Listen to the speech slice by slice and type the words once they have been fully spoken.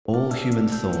human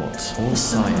thought, all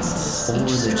science, all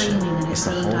religion is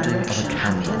the holding of a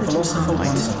candle. Philosopher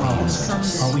once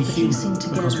asked, are we human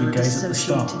because we gaze at the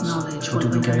stars, or do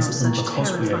we gaze at them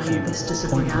because we are human?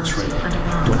 Pointless, really.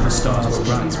 When the stars were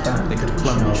right, They could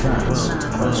plunge the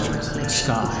world into the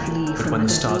sky, but when the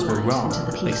stars were wrong,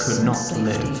 they could not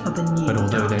live. But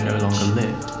although they no longer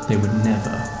lived, they would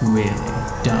never really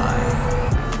die.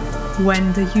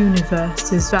 When the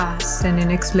universe is vast and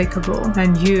inexplicable,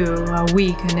 and you are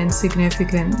weak and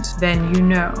insignificant, then you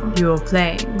know you're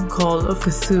playing Call of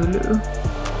Cthulhu.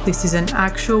 This is an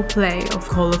actual play of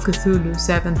Call of Cthulhu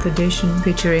 7th edition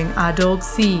featuring adult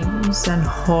themes and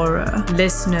horror.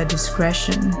 Listener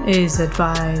discretion is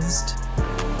advised.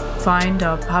 Find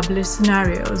our published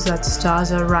scenarios at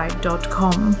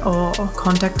starsareright.com or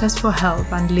contact us for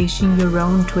help unleashing your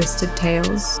own twisted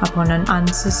tales upon an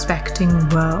unsuspecting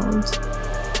world.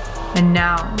 And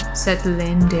now, settle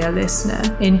in, dear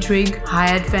listener. Intrigue,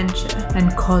 high adventure,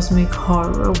 and cosmic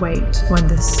horror await when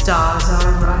the stars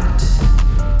are right.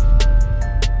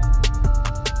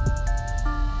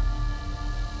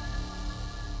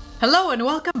 Hello and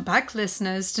welcome back,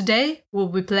 listeners. Today we'll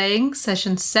be playing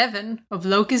Session 7 of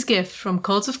Loki's Gift from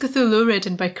Calls of Cthulhu,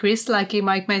 written by Chris Lackey,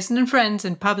 Mike Mason and friends,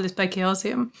 and published by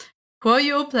Chaosium. Who are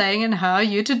you all playing and how are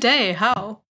you today?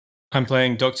 How? I'm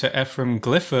playing Dr. Ephraim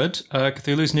Glifford,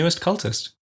 Cthulhu's newest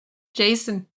cultist.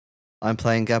 Jason. I'm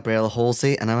playing Gabriella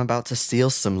Halsey, and I'm about to steal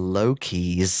some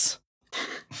Lokis.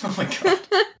 Oh my god.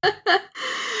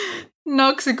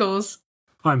 Noxicals.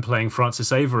 I'm playing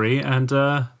Francis Avery, and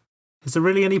is there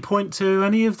really any point to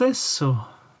any of this? Or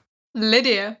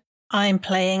Lydia. I'm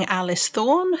playing Alice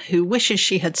Thorne, who wishes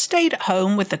she had stayed at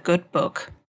home with a good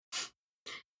book.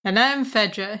 And I'm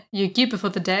Fedra, your keeper for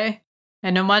the day.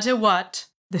 And no matter what,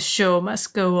 the show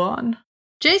must go on.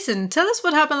 Jason, tell us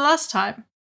what happened last time.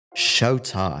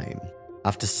 Showtime.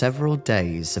 After several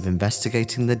days of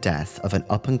investigating the death of an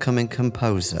up-and-coming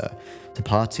composer, the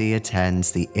party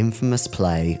attends the infamous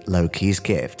play Loki's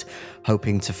Gift,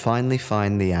 hoping to finally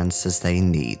find the answers they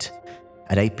need.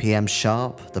 At 8 p.m.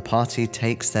 sharp, the party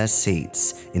takes their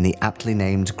seats in the aptly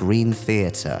named Green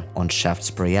Theatre on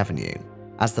Shaftesbury Avenue.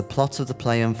 As the plot of the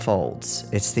play unfolds,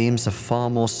 its themes are far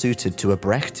more suited to a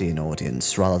Brechtian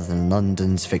audience rather than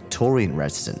London's Victorian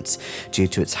residents due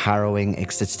to its harrowing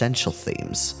existential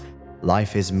themes.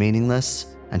 Life is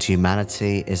meaningless, and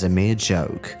humanity is a mere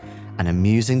joke, an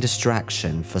amusing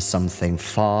distraction for something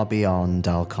far beyond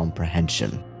our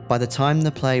comprehension. By the time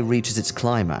the play reaches its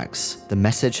climax, the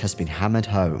message has been hammered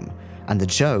home, and the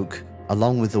joke,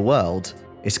 along with the world,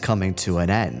 is coming to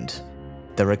an end.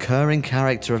 The recurring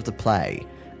character of the play,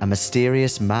 a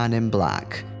mysterious man in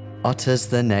black, utters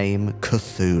the name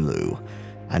Cthulhu,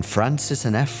 and Francis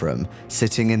and Ephraim,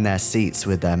 sitting in their seats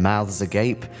with their mouths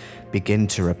agape, begin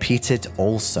to repeat it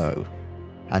also.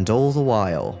 And all the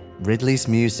while, Ridley's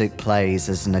music plays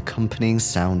as an accompanying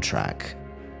soundtrack.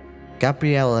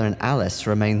 Gabriella and Alice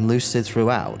remain lucid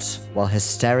throughout, while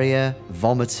hysteria,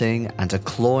 vomiting, and a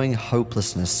clawing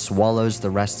hopelessness swallows the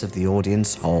rest of the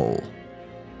audience whole.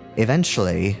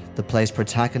 Eventually, the play's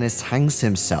protagonist hangs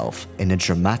himself in a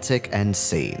dramatic end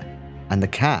scene, and the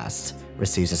cast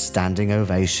receives a standing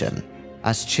ovation.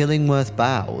 As Chillingworth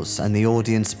bows and the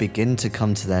audience begin to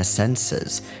come to their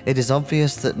senses, it is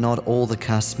obvious that not all the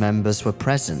cast members were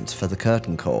present for the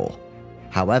curtain call.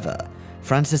 However,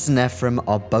 Francis and Ephraim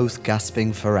are both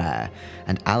gasping for air,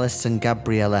 and Alice and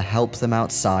Gabriella help them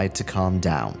outside to calm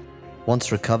down.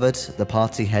 Once recovered, the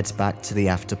party heads back to the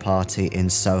after-party in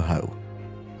Soho.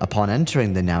 Upon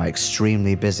entering the now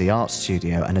extremely busy art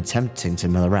studio and attempting to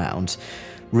mill around,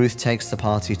 Ruth takes the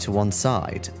party to one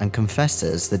side and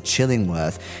confesses that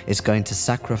Chillingworth is going to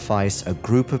sacrifice a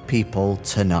group of people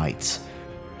tonight.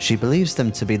 She believes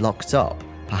them to be locked up,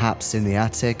 perhaps in the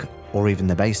attic or even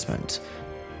the basement.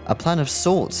 A plan of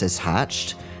sorts is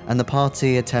hatched, and the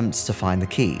party attempts to find the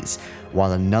keys,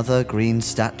 while another green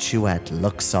statuette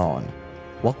looks on.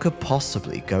 What could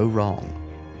possibly go wrong?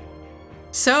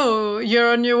 So,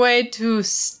 you're on your way to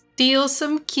steal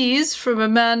some keys from a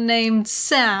man named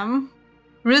Sam.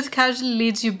 Ruth casually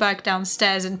leads you back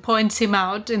downstairs and points him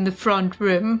out in the front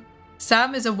room.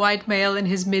 Sam is a white male in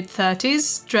his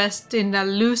mid-30s, dressed in a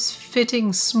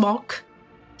loose-fitting smock.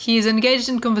 He is engaged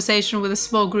in conversation with a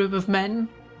small group of men,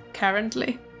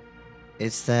 currently.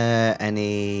 Is there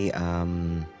any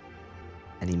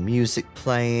music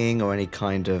playing or any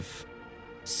kind of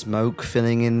smoke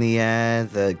filling in the air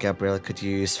that Gabriella could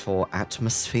use for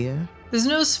atmosphere? There's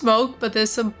no smoke, but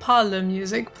there's some parlor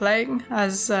music playing,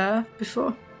 as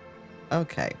before.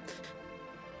 Okay.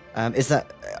 Is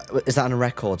that on a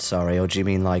record, sorry, or do you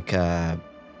mean like... I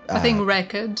think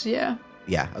record, yeah.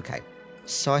 Yeah, okay.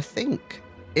 So I think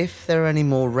if there are any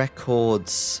more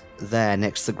records there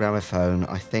next to the gramophone,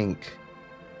 I think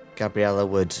Gabriella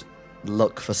would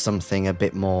look for something a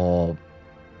bit more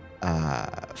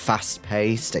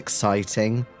fast-paced,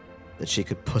 exciting, that she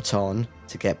could put on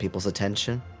to get people's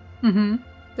attention. Mm-hmm.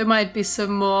 There might be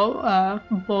some more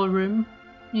ballroom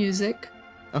music.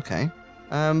 Okay.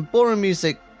 Ballroom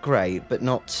music, great, but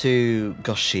not too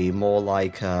gushy, more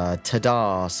like a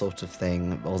ta-da sort of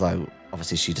thing, although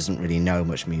obviously she doesn't really know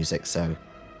much music, so...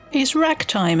 Is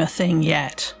ragtime a thing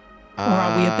yet? Or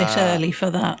are we a bit early for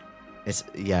that? It's,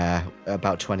 yeah,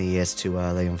 about 20 years too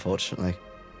early, unfortunately.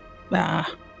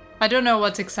 Ah. I don't know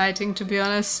what's exciting, to be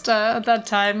honest, at that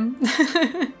time.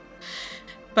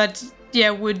 But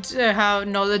yeah, how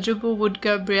knowledgeable would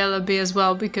Gabriella be as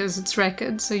well? Because it's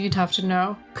record, so you'd have to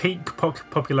know. Peak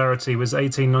popularity was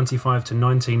 1895 to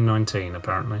 1919,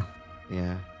 apparently.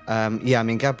 Yeah. I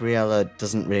mean, Gabriella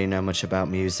doesn't really know much about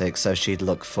music, so she'd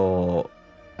look for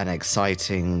an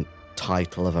exciting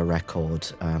title of a record,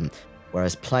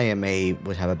 whereas Player Me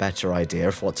would have a better idea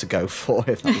of what to go for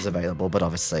if that was available, but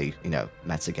obviously,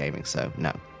 metagaming, so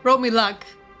no. Roll me luck.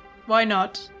 Why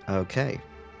not? Okay.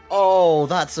 Oh,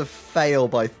 that's a fail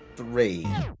by 3.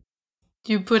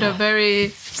 You put a very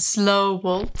slow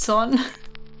waltz on.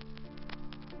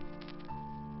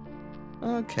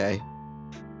 Okay.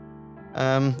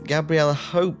 Gabriella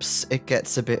hopes it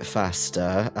gets a bit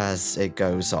faster as it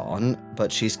goes on,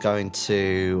 but she's going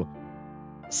to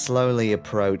slowly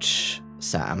approach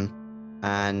Sam,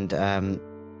 and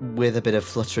with a bit of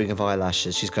fluttering of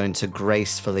eyelashes, she's going to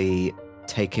gracefully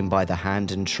take him by the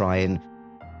hand and try and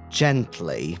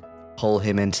gently pull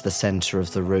him into the center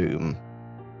of the room.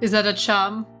 Is that a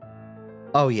charm?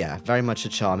 Oh yeah, very much a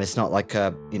charm. It's not like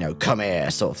a, come here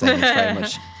sort of thing. It's very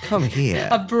much, come here.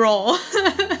 A brawl.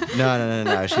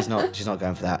 No. She's not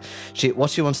going for that. What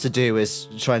she wants to do is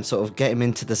try and sort of get him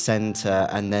into the center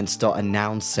and then start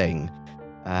announcing,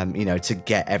 to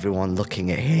get everyone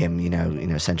looking at him,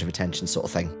 center of attention sort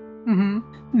of thing. Mm-hmm.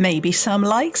 Maybe Sam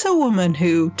likes a woman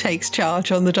who takes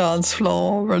charge on the dance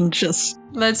floor and just...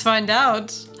 Let's find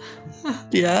out.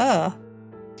 Yeah.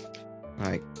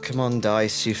 Right, come on,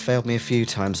 dice. You failed me a few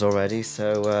times already,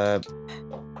 so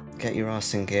get your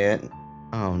ass in gear.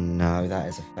 Oh no, that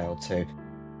is a fail too.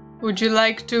 Would you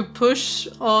like to push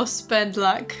or spend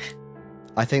luck?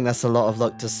 I think that's a lot of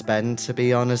luck to spend, to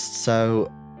be honest,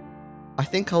 so I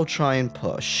think I'll try and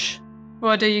push.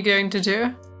 What are you going to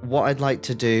do? What I'd like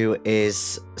to do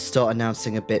is start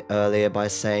announcing a bit earlier by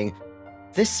saying,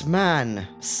 this man,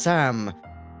 Sam,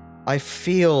 I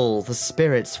feel the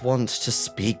spirits want to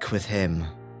speak with him.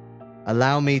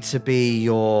 Allow me to be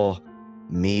your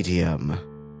medium.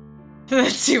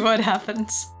 Let's see what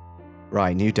happens.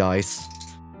 Right, new dice.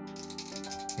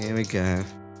 Here we go.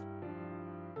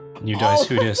 New dice,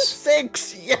 who dis?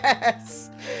 6,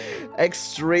 yes!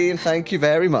 Extreme, thank you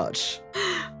very much.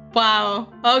 Wow.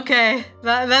 Okay,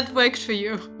 that worked for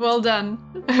you. Well done.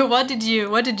 What did you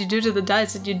do to the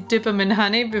dice? Did you dip them in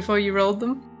honey before you rolled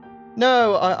them?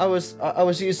 No, I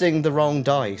was using the wrong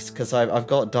dice because I've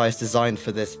got dice designed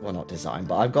for this. Well, not designed,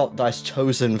 but I've got dice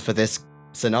chosen for this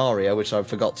scenario, which I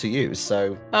forgot to use.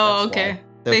 So. Oh, okay.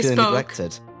 They spoke.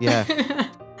 Neglected. Yeah.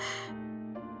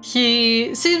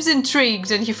 He seems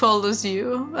intrigued and he follows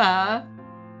you.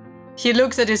 He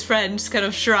looks at his friends, kind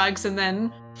of shrugs, and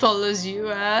then follows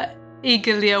you,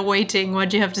 eagerly awaiting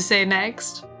what you have to say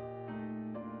next.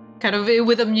 Kind of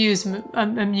with amusement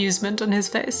on his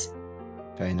face.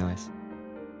 Very nice.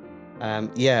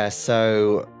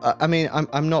 So, I mean,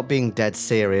 I'm not being dead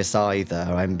serious either.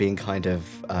 I'm being kind of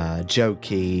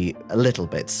jokey, a little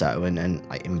bit so, and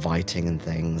like inviting and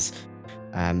things.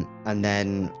 And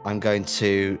then I'm going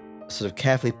to sort of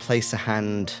carefully place a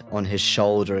hand on his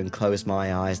shoulder and close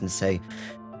my eyes and say,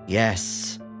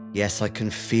 yes, I can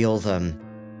feel them.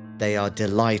 They are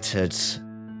delighted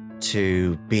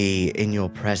to be in your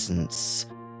presence.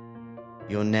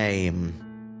 Your name,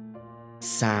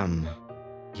 Sam.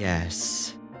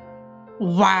 Yes.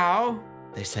 Wow.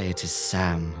 They say it is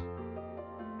Sam.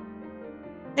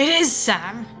 It is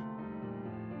Sam.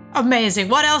 Amazing.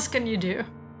 What else can you do?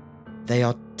 They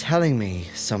are telling me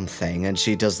something, and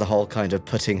she does the whole kind of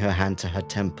putting her hand to her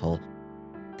temple.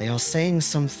 They are saying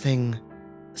something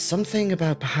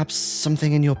about perhaps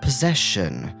something in your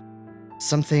possession.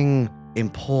 Something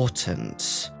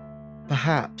important.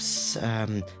 Perhaps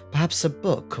a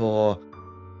book or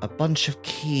a bunch of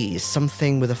keys,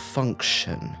 something with a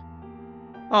function.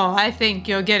 Oh, I think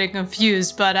you're getting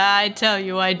confused, but I tell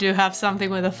you, I do have something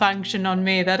with a function on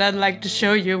me that I'd like to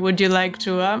show you. Would you like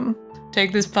to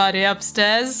take this party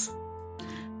upstairs?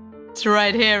 It's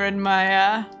right here in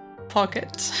my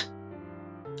pocket.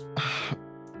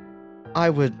 I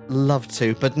would love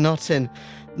to, but not in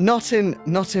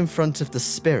front of the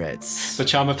spirits. The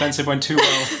charm offensive went too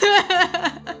well.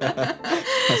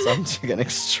 That's something an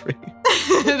extreme.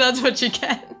 That's what you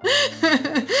get.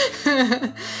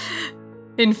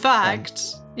 In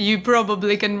fact, you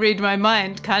probably can read my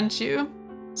mind, can't you?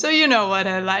 So you know what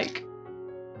I like.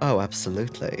 Oh,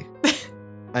 absolutely.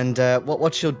 And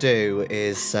what she'll do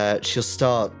is she'll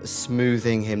start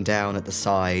smoothing him down at the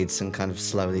sides and kind of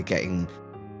slowly getting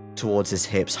towards his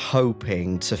hips,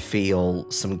 hoping to feel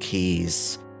some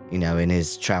keys, in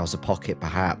his trouser pocket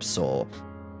perhaps, or,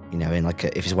 in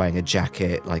if he's wearing a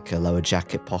jacket, like a lower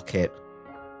jacket pocket.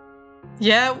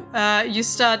 Yeah, you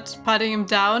start patting him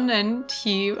down and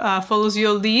he follows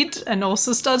your lead and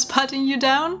also starts patting you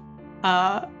down.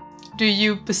 Do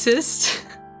you persist?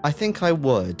 I think I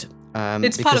would.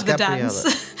 It's part of the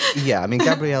dance. Yeah,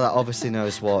 Gabriella obviously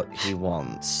knows what he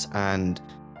wants, and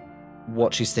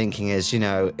what she's thinking is,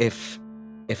 if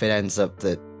it ends up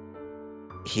that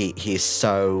he's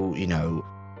so,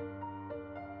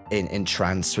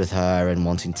 entranced with her and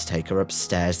wanting to take her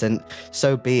upstairs, then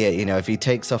so be it. If he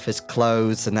takes off his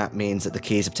clothes, then that means that the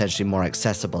keys are potentially more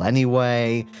accessible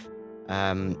anyway.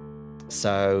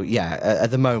 So yeah,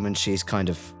 at the moment she's kind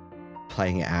of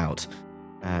playing it out.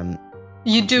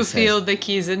 You do feel the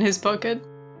keys in his pocket.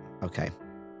 Okay.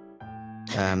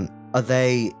 Are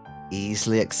they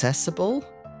easily accessible?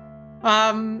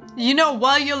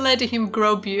 While you're letting him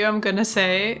grope you, I'm gonna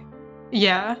say,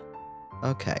 yeah.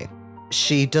 Okay.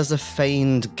 She does a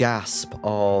feigned gasp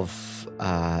of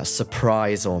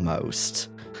surprise almost,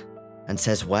 and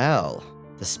says, well,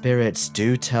 the spirits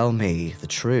do tell me the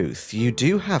truth. You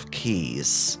do have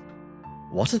keys.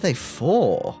 What are they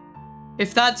for?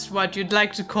 If that's what you'd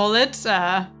like to call it,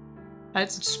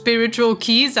 spiritual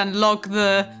keys unlock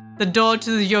the door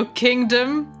to your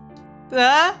kingdom.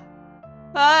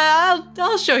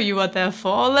 I'll show you what they're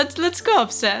for. Let's go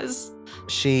upstairs.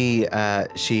 She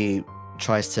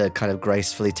tries to kind of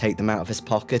gracefully take them out of his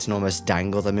pocket and almost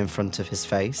dangle them in front of his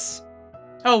face.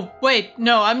 Oh, wait,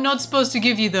 no, I'm not supposed to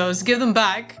give you those. Give them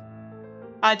back.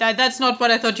 That's not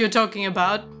what I thought you were talking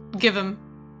about. Give them.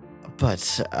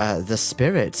 But the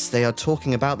spirits, they are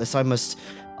talking about this. I must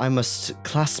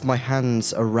clasp my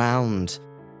hands around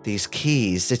these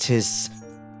keys. It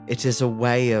is a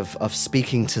way of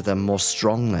speaking to them more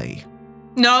strongly.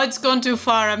 No, it's gone too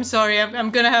far. I'm sorry.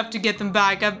 I'm gonna have to get them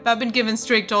back. I've been given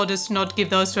strict orders to not give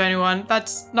those to anyone.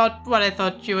 That's not what I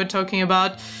thought you were talking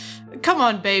about. Come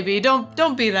on, baby.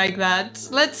 Don't be like that.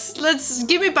 Let's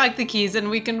give me back the keys and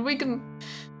we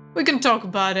can talk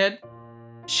about it.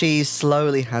 She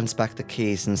slowly hands back the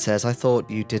keys and says, I thought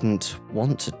you didn't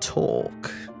want to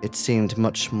talk. It seemed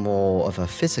much more of a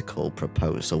physical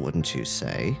proposal, wouldn't you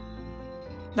say?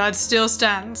 That still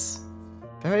stands.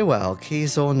 Very well,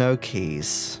 keys or no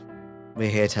keys. We're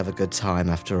here to have a good time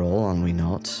after all, are we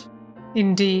not?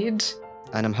 Indeed.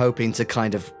 And I'm hoping to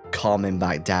kind of calm him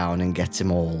back down and get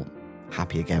him all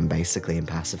happy again, basically, and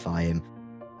pacify him.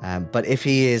 But if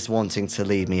he is wanting to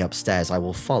lead me upstairs, I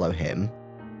will follow him.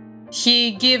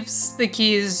 He gives the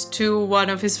keys to one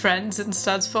of his friends and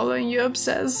starts following you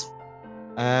upstairs.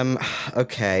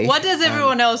 Okay. What has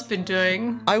everyone else been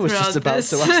doing? I was just about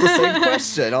to ask the same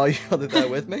question. Are you there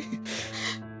with me?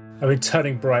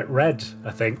 Turning bright red,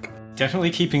 I think.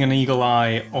 Definitely keeping an eagle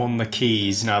eye on the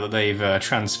keys now that they've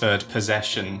transferred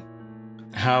possession.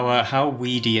 How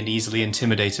weedy and easily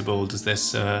intimidatable does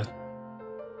this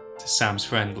Sam's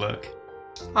friend look?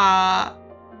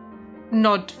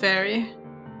 Not very.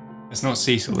 It's not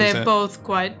Cecil, is it? They're both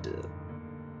quite...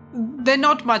 They're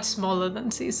not much smaller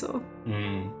than Cecil.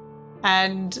 Mm.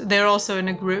 And they're also in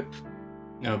a group.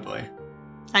 Oh boy.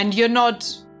 And you're not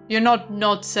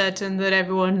certain that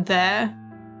everyone there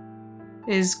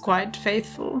is quite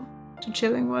faithful to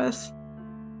Chillingworth.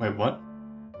 Wait, what?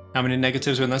 How many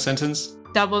negatives were in that sentence?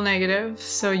 Double negative,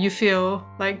 so you feel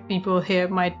like people here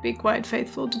might be quite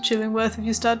faithful to Chillingworth if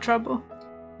you start trouble.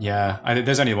 Yeah,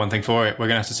 there's only one thing for it. We're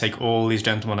going to have to take all these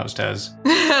gentlemen upstairs.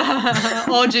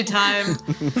 Orgy time.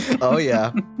 Oh,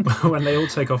 yeah. When they all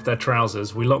take off their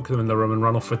trousers, we lock them in the room and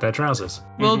run off with their trousers.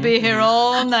 We'll be here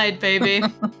all night, baby.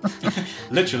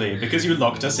 Literally, because you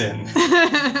locked us in.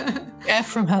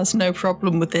 Ephraim has no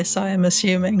problem with this, I am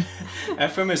assuming.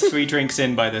 Ephraim is 3 drinks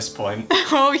in by this point.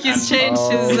 Oh, he's changed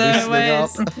his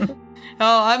ways.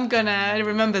 Oh, I'm gonna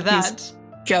remember that. He's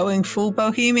going full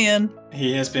bohemian.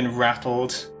 He has been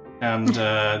rattled, and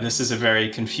this is a very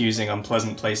confusing,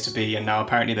 unpleasant place to be, and now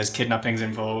apparently there's kidnappings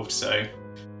involved, so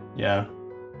yeah.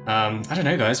 I don't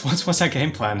know, guys, what's our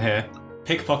game plan here?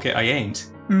 Pickpocket I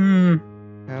ain't.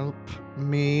 Help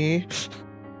me.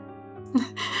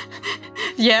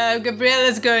 Yeah,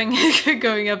 Gabriella's going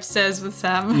going upstairs with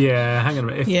Sam. Yeah, hang on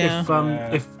a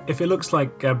minute. If it looks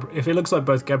like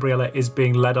both Gabriella is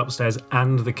being led upstairs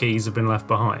and the keys have been left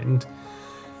behind,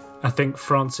 I think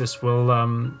Francis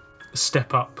will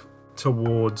step up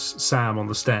towards Sam on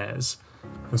the stairs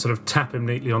and sort of tap him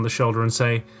neatly on the shoulder and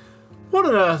say, "What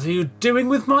on earth are you doing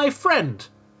with my friend?"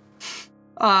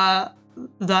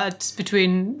 That's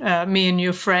between me and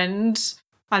your friend,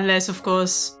 unless, of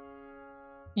course,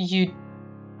 you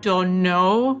don't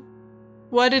know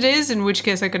what it is, in which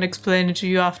case I can explain it to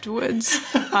you afterwards.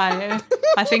 I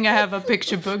think I have a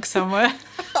picture book somewhere.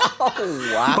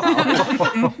 Oh, wow.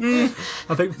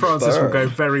 I think Francis will go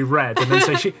very red and then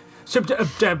say,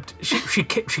 she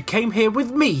came here with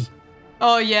me.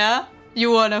 Oh, yeah? You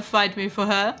want to fight me for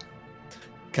her?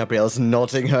 Gabriella's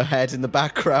nodding her head in the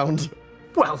background.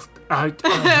 Well,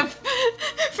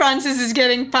 Francis is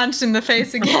getting punched in the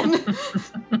face again.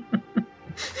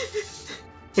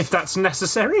 if that's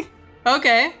necessary.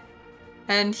 Okay.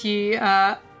 And he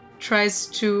tries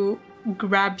to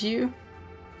grab you.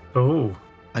 Oh.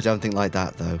 I don't think like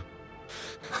that, though.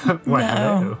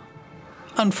 No.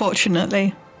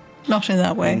 Unfortunately. Not in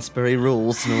that way. Bloomsbury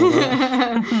rules and all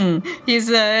that. He's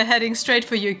heading straight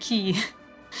for your key.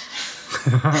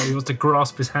 He wants to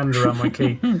grasp his hand around my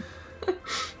key.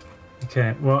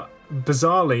 Okay, well,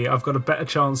 bizarrely, I've got a better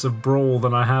chance of brawl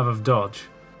than I have of dodge.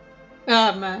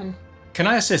 Oh, man. Can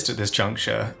I assist at this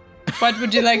juncture? What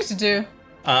would you like to do?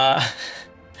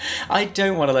 I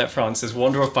don't want to let Francis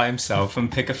wander off by himself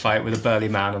and pick a fight with a burly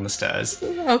man on the stairs.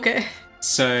 Okay.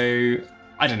 So,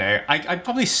 I don't know. I'd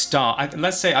probably start.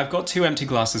 Let's say I've got 2 empty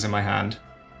glasses in my hand.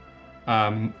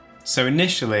 So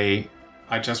initially,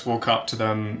 I just walk up to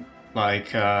them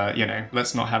like,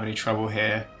 let's not have any trouble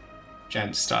here,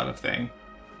 gent style of thing.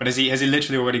 But has he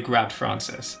literally already grabbed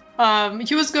Francis?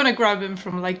 He was gonna grab him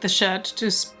from like the shirt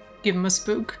to give him a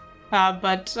spook.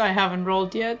 But I haven't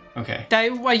rolled yet. Okay.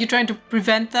 Are you trying to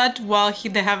prevent that while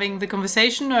they're having the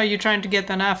conversation, or are you trying to get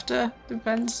them after?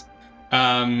 Depends.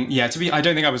 I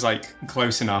don't think I was like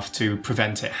close enough to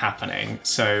prevent it happening.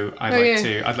 So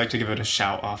I'd like to give it a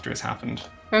shout after it's happened.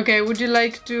 Okay. Would you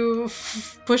like to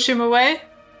push him away?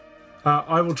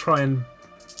 I will try and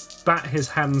bat his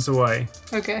hands away.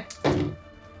 Okay.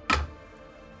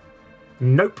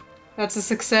 Nope. That's a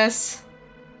success.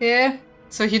 Yeah.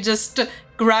 So he just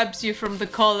grabs you from the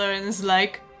collar and is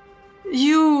like,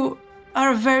 "You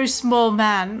are a very small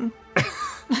man."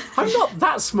 I'm not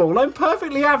that small. I'm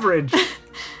perfectly average.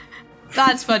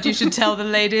 That's what you should tell the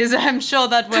ladies. I'm sure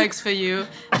that works for you.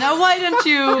 Now, why don't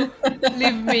you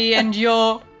leave me and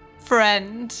your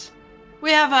friend?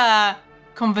 We have a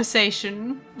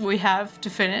conversation we have to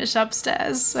finish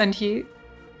upstairs. And he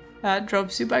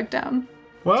drops you back down.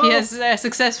 Well, He has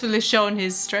successfully shown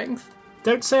his strength.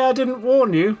 don't say I didn't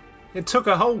warn you. It took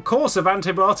a whole course of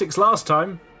antibiotics last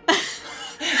time.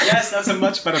 Yes, that's a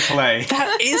much better play.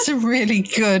 That is a really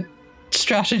good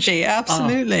strategy.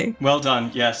 Absolutely. Well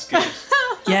done. Yes, good.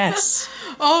 Yes.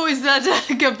 Oh, is that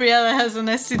Gabriella has an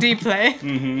STD play?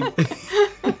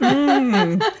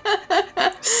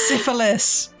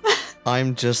 Syphilis.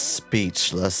 I'm just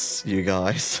speechless, you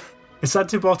guys. Is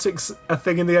antibiotics a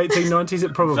thing in the 1890s?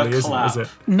 It probably The isn't, clap. is it?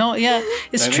 Not yet.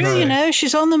 It's Don't true, know. you know.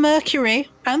 She's on the mercury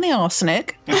and the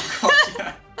arsenic.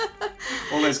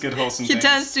 All those good wholesome He things.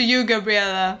 turns to you,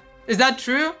 Gabriella. Is that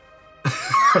true?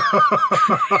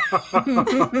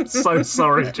 So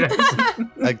sorry, Jess.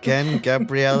 Again,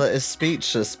 Gabriella is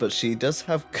speechless, but she does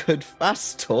have good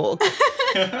fast talk.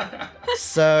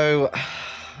 So,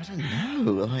 I don't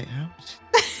know. Like, how would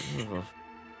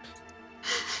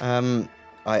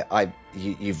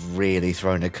you've really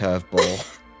thrown a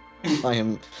curveball. I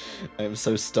am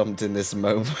so stumped in this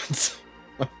moment.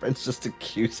 My friend's just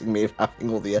accusing me of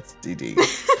having all the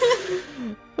STDs.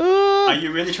 Are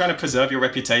you really trying to preserve your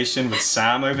reputation with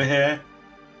Sam over here?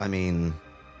 I mean,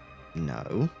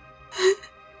 no.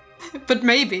 But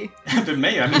maybe. But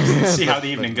me, I mean, we'll see how the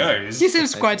evening goes. He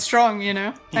seems quite strong, you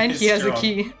know. And is he has strong. a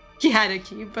key. He had a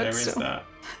key, but There is still. that.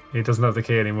 He doesn't have the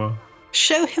key anymore.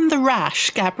 Show him the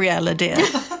rash, Gabriella, dear.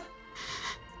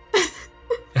 It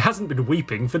hasn't been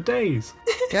weeping for days.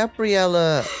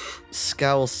 Gabriella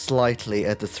scowls slightly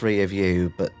at the three of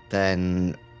you, but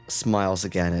then smiles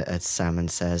again at Sam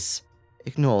and says,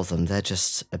 "Ignore them, they're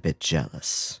just a bit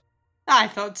jealous." I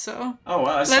thought so. Oh,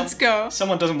 well, Let's go.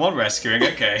 Someone doesn't want rescuing,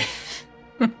 okay.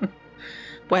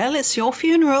 Well, it's your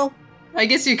funeral. I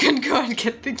guess you can go and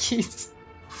get the keys.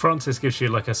 Francis gives you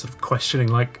like a sort of questioning,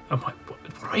 like, what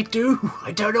do I do?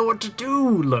 I don't know what to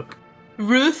do. Look.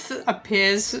 Ruth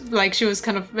appears like she was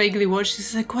kind of vaguely watching.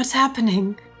 She's like, "What's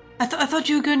happening? I thought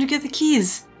you were going to get the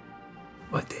keys."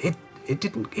 What, it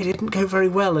didn't go very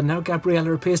well, and now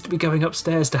Gabriella appears to be going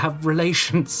upstairs to have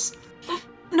relations.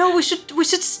 No, we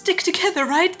should stick together,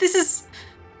 right? This is...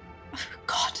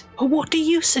 God. Well, what do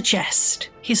you suggest?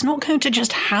 He's not going to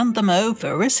just hand them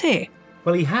over, is he?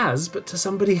 Well, he has, but to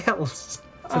somebody else.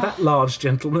 To that large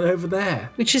gentleman over there.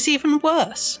 Which is even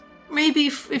worse. Maybe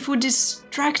if we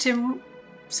distract him,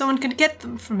 someone can get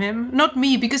them from him. Not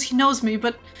me, because he knows me,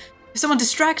 but if someone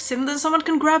distracts him, then someone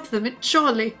can grab them.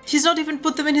 Surely. He's not even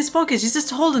put them in his pocket. He's just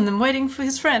holding them, waiting for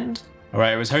his friend. All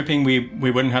right, I was hoping we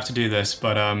wouldn't have to do this,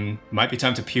 but might be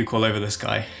time to puke all over this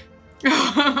guy.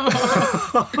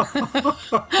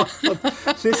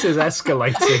 This is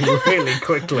escalating really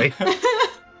quickly.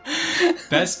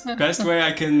 Best way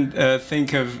I can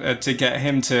think of to get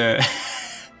him to...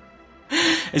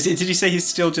 Did you say he's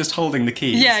still just holding the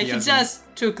keys? Yeah, he just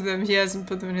took them. He hasn't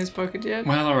put them in his pocket yet.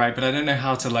 Well, all right, but I don't know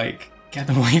how to get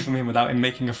them away from him without him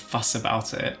making a fuss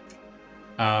about it.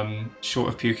 Short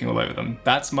of puking all over them.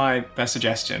 That's my best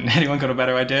suggestion. Anyone got a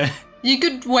better idea? You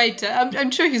could wait. I'm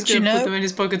sure he's going to put them in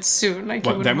his pocket soon.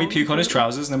 Then we puke on his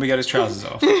trousers, and then we get his trousers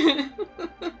off.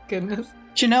 Goodness.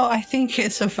 Do you know, I think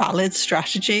it's a valid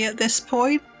strategy at this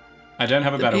point. I don't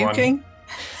have a better one.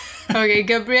 Okay,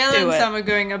 Gabriella and Sam are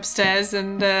going upstairs,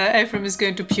 and Ephraim is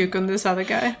going to puke on this other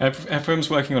guy. Ephraim's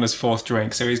working on his 4th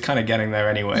drink, so he's kind of getting there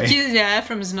anyway. Yeah,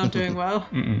 Ephraim is not doing well.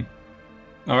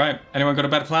 All right, anyone got a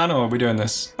better plan, or are we doing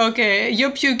this? Okay,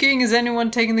 you're puking. Is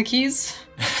anyone taking the keys?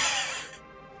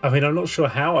 I mean, I'm not sure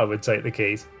how I would take the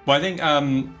keys. Well, I think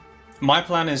my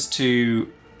plan is to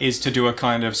do a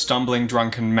kind of stumbling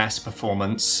drunken mess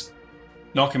performance,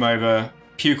 knock him over,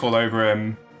 puke all over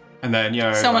him, and then,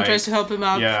 someone tries to help him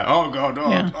up. Yeah, oh god,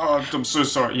 I'm so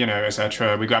sorry,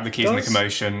 etc. We grab the keys in the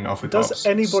commotion, off with Does pops.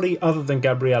 anybody other than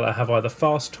Gabriella have either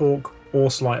fast talk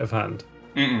or sleight of hand?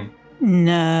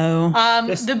 No.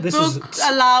 The book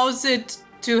allows it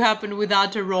to happen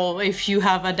without a roll if you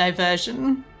have a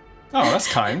diversion. Oh,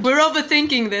 that's kind. We're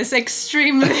overthinking this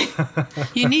extremely.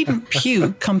 You needn't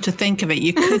puke, come to think of it.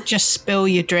 You could just spill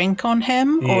your drink on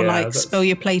him or spill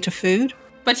your plate of food.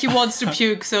 But he wants to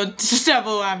puke, so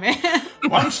double whammy.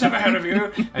 One step ahead of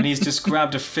you. And he's just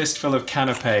grabbed a fistful of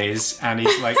canapes and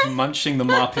he's munching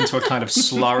them up into a kind of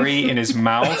slurry in his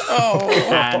mouth.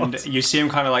 And you see him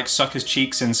kind of suck his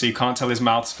cheeks in so you can't tell his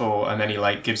mouth's full. And then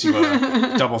he gives you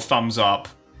a double thumbs up.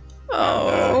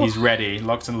 And, he's ready,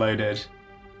 locked and loaded.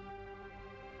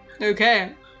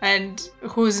 Okay. And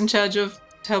who's in charge of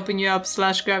helping you up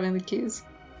 / grabbing the keys?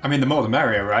 I mean, the more the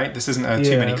merrier, right? This isn't a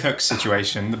too many cooks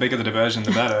situation. The bigger the diversion, the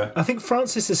better. I think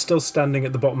Francis is still standing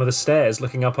at the bottom of the stairs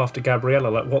looking up after Gabriella,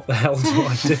 what the hell do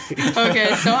I do?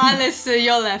 Okay, so Alice,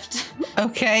 you're left.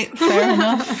 Okay, fair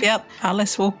enough. Yep,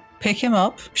 Alice will pick him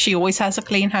up. She always has a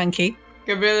clean hanky.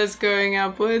 Gabriella's going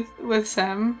up with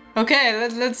Sam. Okay,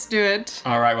 let's do it.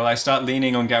 All right, well, I start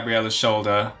leaning on Gabriella's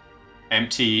shoulder,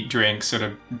 empty drink sort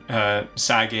of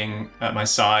sagging at my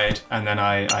side, and then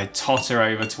I totter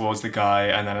over towards the guy,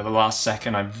 and then at the last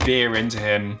second I veer into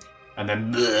him, and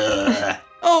then...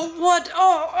 Oh, what?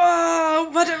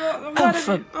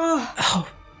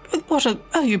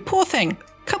 Oh, you poor thing.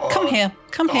 Come here.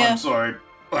 Come here. I'm sorry.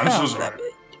 I'm so sorry.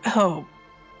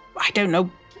 I don't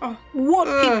know.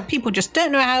 People just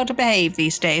don't know how to behave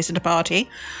these days at a party.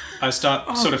 I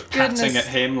start sort of patting at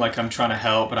him like I'm trying to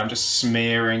help, but I'm just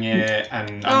smearing it,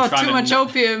 and I'm trying too much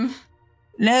opium.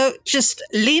 No, just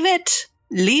leave it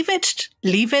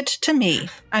to me.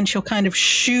 And she'll kind of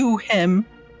shoo him.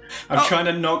 I'm trying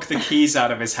to knock the keys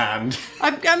out of his hand.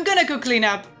 I'm gonna go clean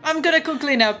up.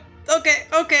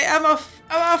 Okay, I'm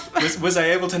off. Was I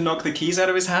able to knock the keys out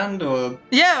of his hand, or?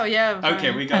 Yeah. Fine.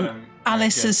 Okay, we got him.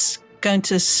 Alice is going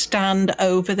to stand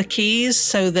over the keys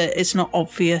so that it's not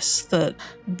obvious that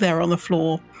they're on the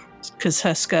floor, because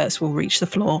her skirts will reach the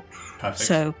floor. Perfect.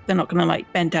 So they're not going to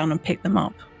bend down and pick them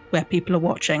up where people are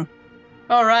watching.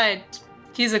 All right,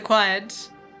 keys acquired.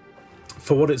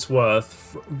 For what it's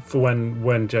worth, for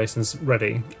when Jason's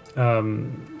ready,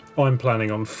 I'm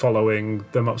planning on following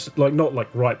them up,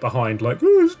 not right behind,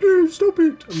 oh, stop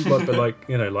it,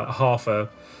 but half a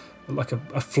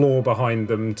floor behind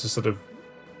them to sort of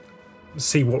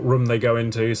see what room they go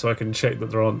into, so I can check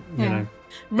that there aren't,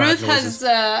 Ruth has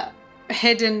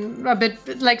hidden a bit,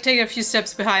 taken a few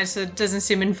steps behind, so it doesn't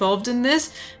seem involved in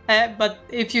this. But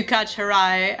if you catch her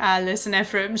eye, Alice and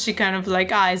Ephraim, she kind of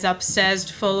eyes upstairs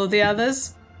to follow the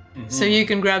others. Mm-hmm. So you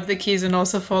can grab the keys and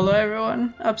also follow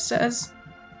everyone upstairs.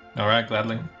 All right,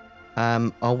 gladly.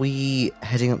 Are we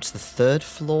heading up to the 3rd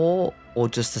floor or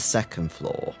just the 2nd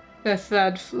floor? The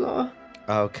 3rd floor.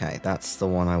 Okay, that's the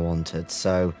one I wanted.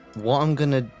 So what I'm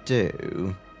going to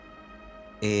do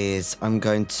is I'm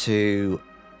going to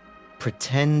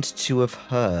pretend to have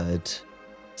heard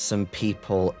some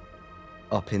people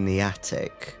up in the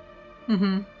attic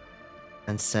and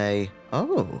say,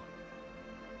 "Oh,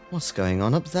 what's going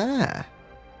on up there?"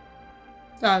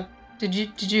 Did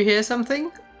you hear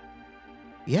something?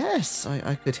 Yes,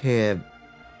 I could hear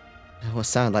what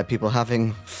sounded like people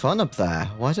having fun up there.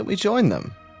 Why don't we join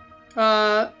them?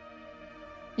 I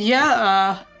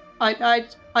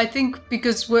think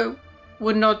because we're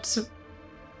not.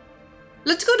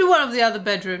 Let's go to one of the other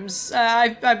bedrooms.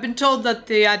 I've been told that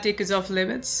the attic is off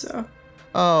limits. So.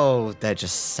 Oh, they're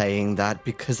just saying that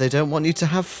because they don't want you to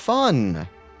have fun.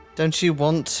 Don't you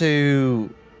want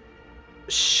to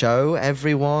show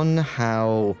everyone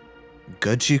how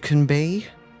good you can be?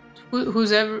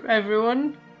 Who's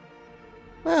everyone?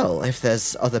 Well, if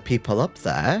there's other people up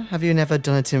there, have you never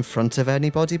done it in front of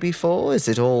anybody before? Is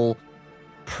it all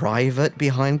private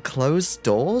behind closed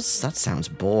doors? That sounds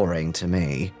boring to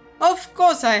me. Of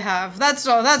course I have. That's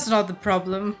not the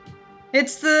problem.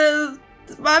 It's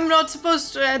I'm not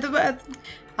supposed to.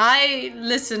 I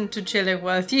listen to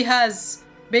Chillingworth. He has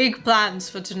big plans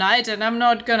for tonight, and I'm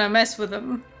not gonna mess with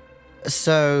them.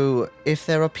 So, if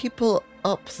there are people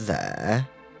up there,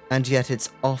 and yet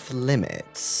it's off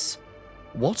limits,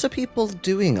 what are people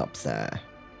doing up there?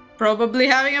 Probably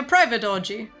having a private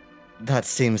orgy. That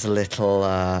seems a little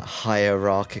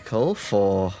hierarchical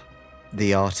for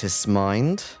the artist's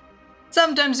mind.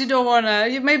 Sometimes you don't want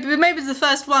to. Maybe it's the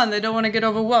first one. They don't want to get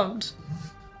overwhelmed.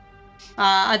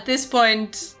 At this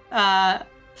point,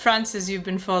 Francis, you've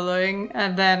been following,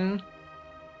 and then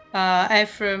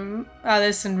Ephraim,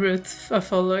 Alice, and Ruth are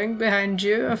following behind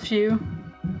you, a few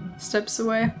steps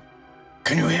away.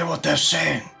 Can you hear what they're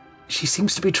saying? She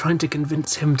seems to be trying to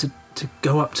convince him to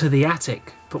go up to the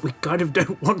attic, but we kind of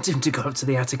don't want him to go up to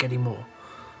the attic anymore.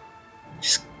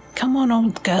 Just come on,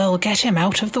 old girl, get him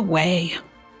out of the way.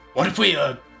 What if we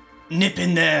nip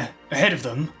in there ahead of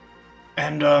them,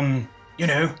 and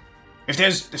if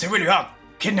they really are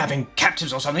kidnapping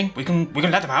captives or something, we can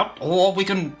let them out, or we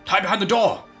can hide behind the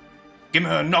door, give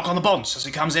him a knock on the bonds as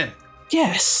he comes in.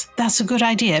 Yes, that's a good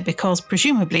idea, because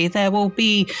presumably there will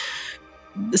be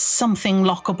something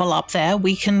lockable up there.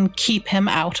 We can keep him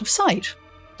out of sight.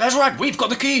 That's right, we've got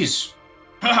the keys.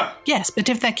 Yes, but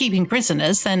if they're keeping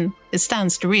prisoners, then it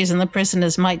stands to reason the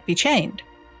prisoners might be chained.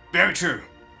 Very true.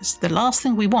 The last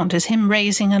thing we want is him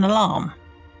raising an alarm.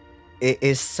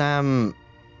 Is Sam...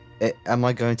 Am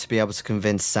I going to be able to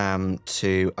convince Sam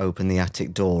to open the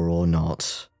attic door or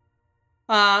not?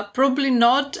 Probably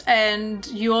not, and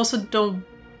you also don't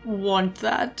want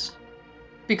that.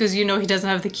 Because you know he doesn't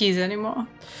have the keys anymore.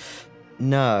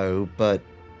 No, but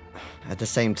at the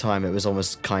same time, it was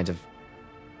almost kind of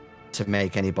to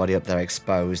make anybody up there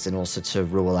exposed, and also to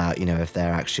rule out, if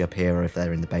they're actually up here or if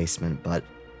they're in the basement. But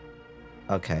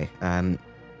okay,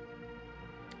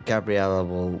 Gabriella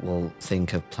will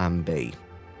think of Plan B,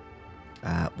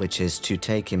 which is to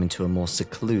take him into a more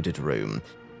secluded room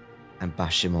and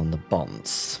bash him on the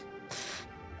bonds,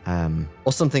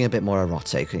 or something a bit more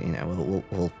erotic.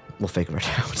 We'll figure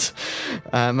it out.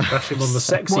 Bash him on the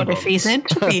sexy What bonds. if he's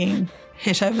into being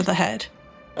hit over the head?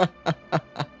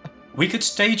 We could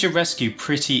stage a rescue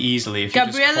pretty easily if you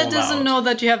Gabriella just call doesn't out. know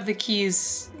that you have the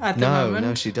keys at the moment.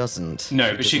 No, she doesn't.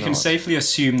 No, but she does can not. safely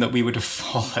assume that we would have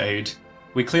followed.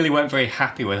 We clearly weren't very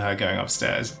happy with her going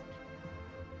upstairs.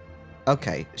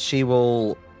 Okay, she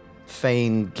will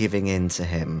feign giving in to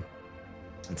him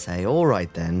and say, "All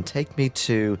right then, take me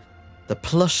to the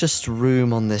plushest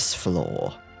room on this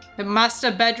floor." The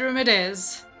master bedroom it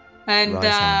is. And Right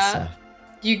answer.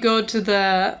 you go to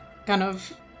the kind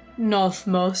of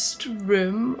northmost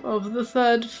room of the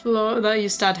third floor that you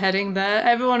start heading there.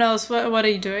 Everyone else, what are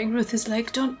you doing? Ruth is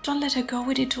like, don't let her go.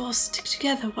 We need to all stick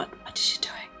together. What is she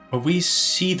doing? Well, we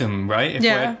see them, right?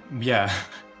 Yeah. Yeah.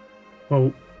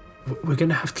 Well, we're going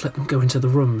to have to let them go into the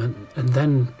room and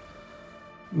then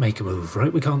make a move,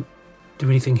 right? We can't do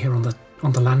anything here on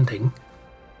the landing.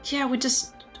 Yeah,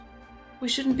 we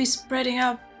shouldn't be spreading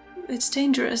out. It's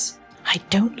dangerous. I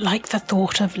don't like the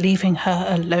thought of leaving her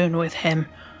alone with him.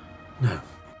 No.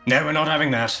 No, we're not having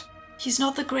that. He's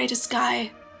not the greatest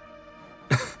guy.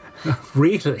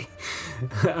 Really?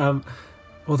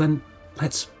 Well then,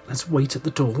 let's wait at the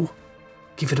door,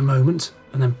 give it a moment,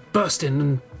 and then burst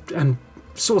in and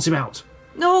sort him out.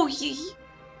 No, he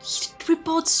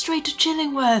reports straight to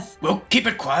Chillingworth. We'll keep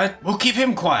it quiet. We'll keep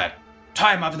him quiet.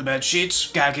 Tie him up in the bed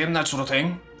sheets, gag him, that sort of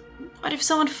thing. What if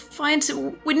someone finds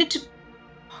it? We need to...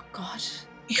 Oh, God.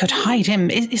 We could hide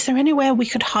him. Is there anywhere we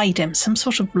could hide him? Some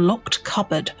sort of locked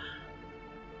cupboard?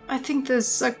 I think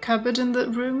there's a cupboard in the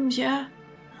room, yeah.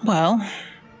 Well,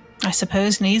 I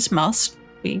suppose needs must.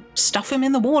 We stuff him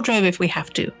in the wardrobe if we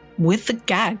have to. with the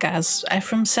gag, as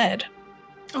Ephraim said.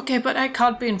 Okay, but I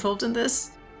can't be involved in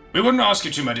this. We wouldn't ask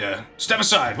you to, my dear. Step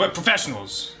aside. We're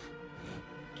professionals.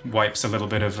 Wipes a little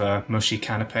bit of mushy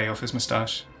canapé off his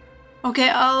moustache. Okay,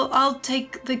 I'll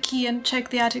take the key and check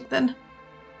the attic then.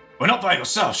 We're not by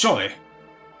yourself, surely.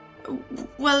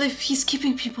 Well, if he's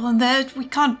keeping people in there, we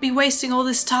can't be wasting all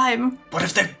this time. What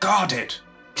if they're guarded?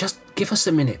 Just give us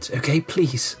a minute, okay?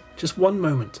 Please. Just one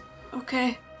moment.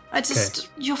 Okay.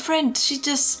 Your friend, she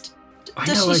just... I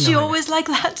Does know, she I know. always like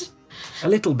that? A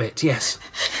little bit, yes.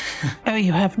 Oh,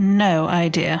 you have no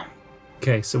idea.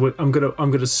 Okay, so I'm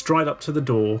gonna stride up to the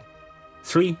door.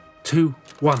 3, 2,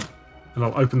 1, and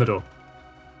I'll open the door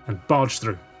and barge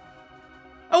through.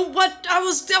 Oh, what? I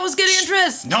was getting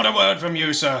undressed. Not a word from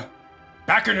you, sir.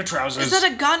 Back in your trousers. Is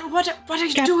that a gun? What are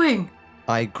you doing?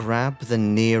 I grab the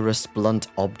nearest blunt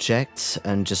object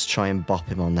and just try and bop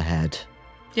him on the head.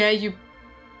 Yeah,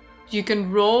 you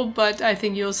can roll, but I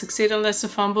think you'll succeed unless you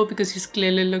fumble because he's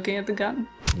clearly looking at the gun.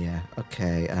 Yeah,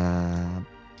 okay.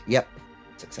 Yep.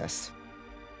 Success.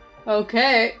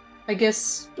 Okay, I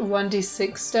guess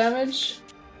 1d6 damage.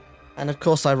 And of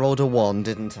course I rolled a 1,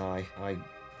 didn't I?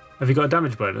 Have you got a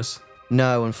damage bonus?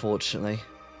 No, unfortunately.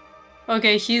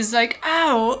 Okay, he's like,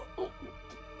 ow!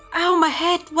 Ow, my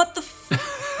head! What the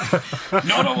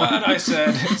Not a word, I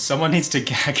said. Someone needs to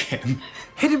gag him.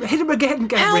 Hit him again,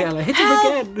 Gabriella! Hit him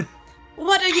again!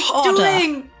 What are you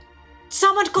doing?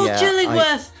 Someone call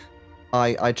Chillingworth!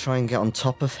 I try and get on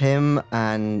top of him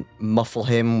and muffle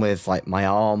him with like my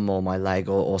arm or my leg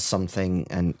or something,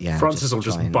 and yeah. Francis will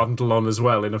just bundle on as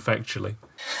well, ineffectually.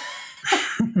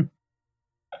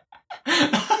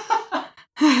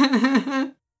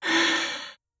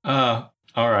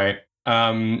 All right.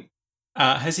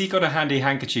 Has he got a handy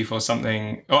handkerchief or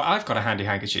something? Oh, I've got a handy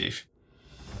handkerchief.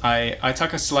 I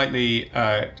tuck a slightly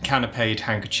canapéed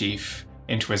handkerchief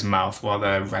into his mouth while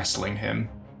they're wrestling him.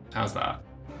 How's that?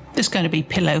 There's going to be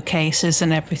pillowcases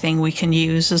and everything we can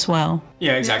use as well.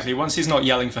 Yeah, exactly. Once he's not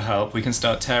yelling for help, we can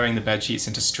start tearing the bed sheets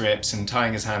into strips and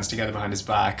tying his hands together behind his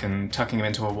back and tucking him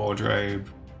into a wardrobe.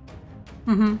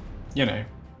 Mm-hmm. You know,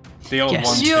 the old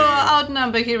Yes. 1-2. You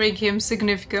outnumber hearing him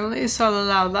significantly, so I'll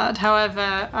allow that.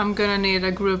 However, I'm gonna need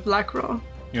a group black roll.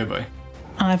 Good boy.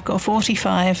 I've got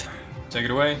 45. Take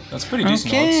it away. That's pretty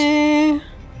decent Okay.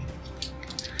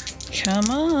 Come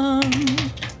on.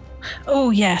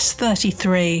 Oh, yes,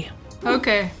 33.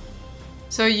 Okay.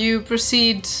 So you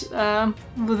proceed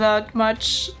without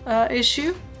much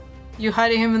issue. You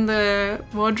hiding him in the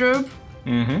wardrobe?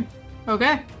 Mm-hmm.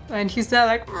 Okay. And he's there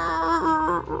like...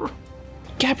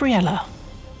 Gabriella,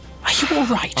 are you all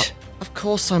right? Of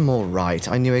course I'm all right.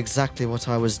 I knew exactly what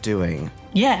I was doing.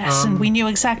 Yes, and we knew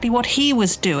exactly what he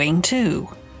was doing, too.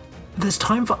 There's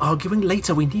time for arguing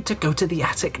later. We need to go to the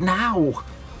attic now.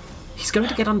 He's going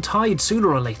to get untied sooner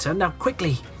or later. Now,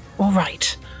 quickly. All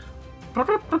right.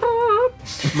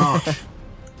 March.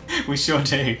 We sure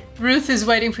do. Ruth is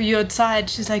waiting for you outside.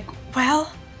 She's like,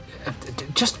 well...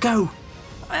 Just go.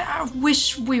 I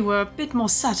wish we were a bit more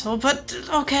subtle, but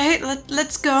okay,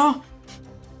 let's go.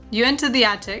 You enter the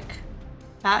attic.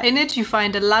 In it, you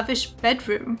find a lavish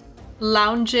bedroom.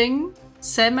 Lounging,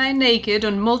 semi-naked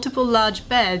on multiple large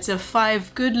beds are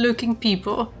 5 good-looking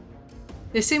people.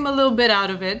 They seem a little bit out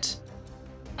of it.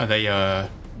 Are they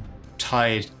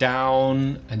tied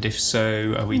down? And if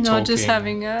so, are we talking? Not just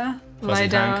having a lie fuzzy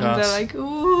down. handcuffs? They're like,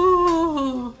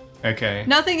 ooh. Okay.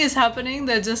 Nothing is happening.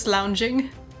 They're just lounging.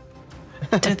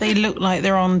 Do they look like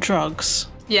they're on drugs?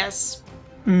 Yes.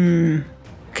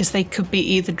 Because they could be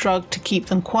either drugged to keep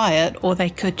them quiet, or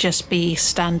they could just be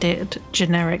standard,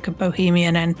 generic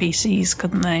bohemian NPCs,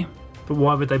 couldn't they? But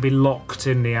why would they be locked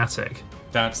in the attic?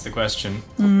 That's the question.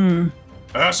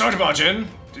 Sorry to barge in.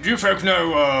 Did you folk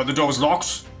know the door was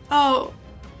locked? Oh,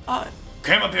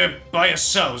 Came up here by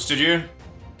yourselves, did you?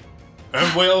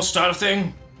 Own will style of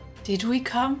thing? did we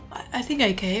come? I think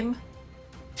I came.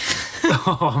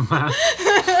 Oh, man.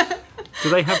 Do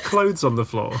they have clothes on the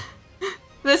floor?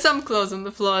 There's some clothes on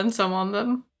the floor and some on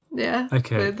them. Yeah.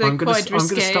 Okay. They're I'm gonna quite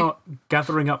risque. start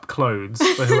gathering up clothes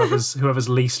for whoever's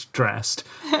least dressed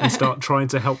and start trying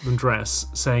to help them dress,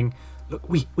 saying, "Look,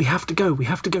 we have to go. We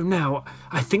have to go now.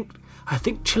 I think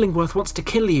Chillingworth wants to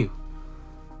kill you."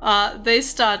 They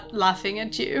start laughing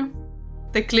at you.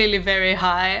 They're clearly very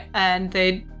high and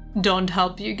they don't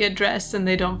help you get dressed and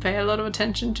they don't pay a lot of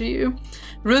attention to you.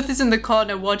 Ruth is in the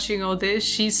corner watching all this.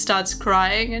 She starts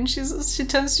crying and she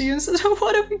turns to you and says,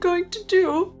 "What are we going to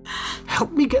do?"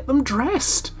 Help me get them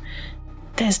dressed.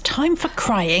 There's time for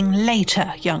crying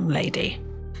later, young lady.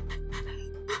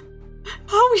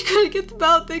 How are we going to get them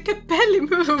out? They can barely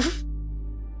move.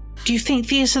 Do you think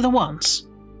these are the ones?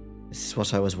 This is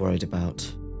what I was worried about.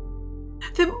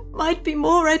 There might be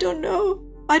more, I don't know.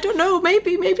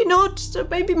 Maybe not. So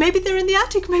maybe they're in the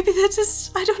attic. Maybe they're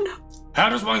just, I don't know. How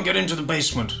does one get into the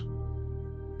basement?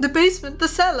 The basement? The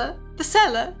cellar? The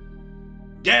cellar?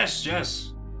 Yes.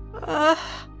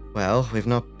 Well, we've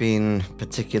not been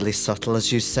particularly subtle,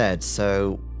 as you said,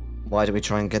 so why do we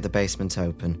try and get the basement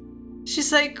open?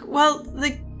 She's like, well,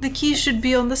 the key should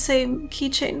be on the same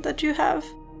keychain that you have.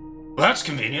 Well, that's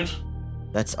convenient.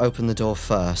 Let's open the door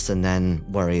first and then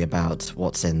worry about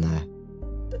what's in there.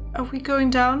 Are we going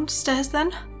downstairs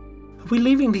then? Are we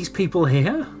leaving these people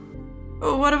here?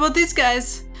 Oh, what about these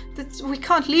guys? We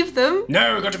can't leave them.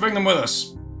 No, we've got to bring them with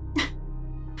us.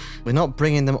 We're not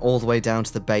bringing them all the way down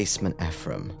to the basement,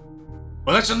 Ephraim.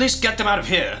 Well, let's at least get them out of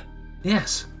here.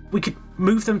 Yes, we could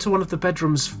move them to one of the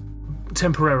bedrooms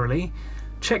temporarily,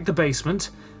 check the basement,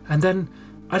 and then,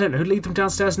 I don't know, lead them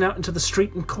downstairs and out into the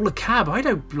street and call a cab. I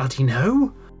don't bloody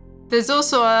know. There's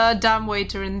also a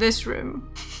dumbwaiter in this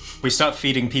room. We start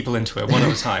feeding people into it one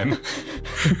at a time.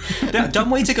 The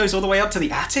dumbwaiter goes all the way up to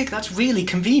the attic? That's really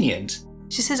convenient.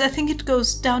 She says, I think it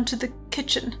goes down to the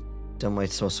kitchen.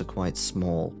 Dumbwaiter's also quite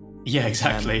small. Yeah,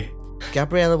 exactly.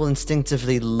 Gabriella will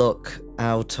instinctively look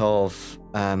out of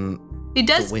He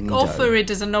does the window. offer it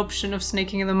as an option of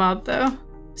sneaking them out, though.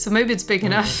 So maybe it's big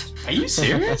enough. Are you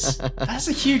serious? That's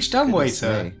a huge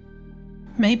dumbwaiter.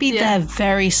 Maybe they're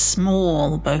very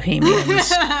small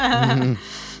bohemians. Well,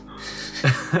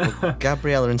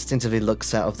 Gabriella instinctively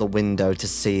looks out of the window to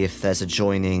see if there's a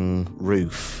joining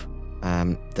roof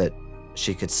that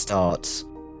she could start,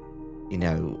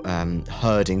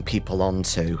 herding people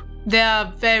onto. They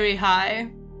are very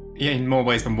high. Yeah, in more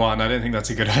ways than one. I don't think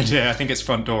that's a good idea. I think it's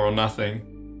front door or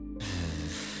nothing.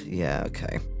 Yeah,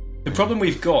 okay. The problem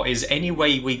we've got is any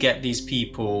way we get these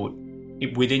people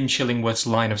within Chillingworth's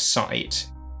line of sight,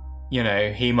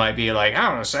 he might be like,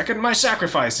 hang on a second, my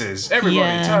sacrifices.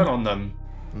 Everybody turn on them.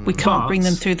 We can't But- bring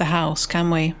them through the house, can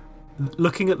we?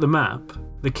 Looking at the map,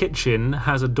 the kitchen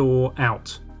has a door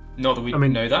out. Not that we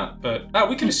know that, but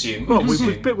we can assume. Well,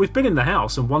 we've been in the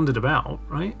house and wandered about,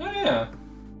 right? Oh, yeah.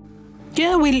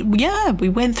 Yeah, we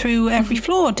went through every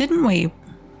floor, didn't we?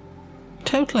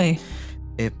 Totally.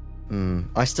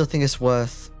 I still think it's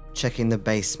worth checking the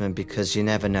basement because you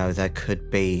never know, there could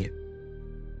be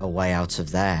a way out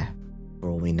of there, for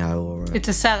all we know. Or It's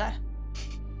a cellar.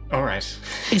 All right.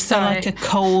 Is there Sorry. like a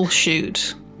coal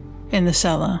chute in the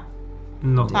cellar?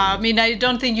 Not I mean, I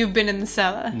don't think you've been in the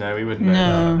cellar. No, we wouldn't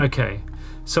know. No. Okay,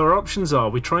 so our options are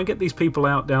we try and get these people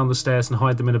out down the stairs and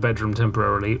hide them in a bedroom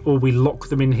temporarily, or we lock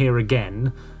them in here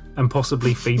again and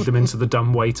possibly feed them into the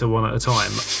dumbwaiter one at a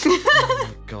time.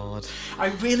 God. I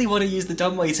really want to use the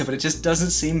dumbwaiter, but it just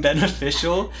doesn't seem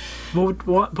beneficial. Well,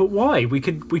 but why? We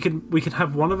could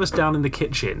have one of us down in the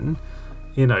kitchen,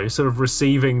 sort of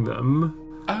receiving them.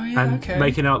 Oh, yeah, And okay.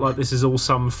 making out like this is all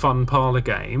some fun parlour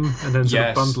game, and then sort Yes.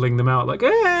 of bundling them out like,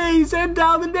 hey, send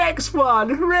down the next one,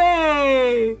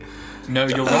 hooray! No,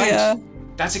 you're right. yeah.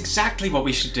 That's exactly what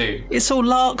we should do. It's all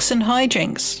larks and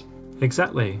hijinks.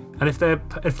 Exactly. And if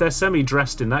they're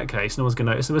semi-dressed in that case, no one's going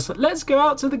to notice them. It's like, let's go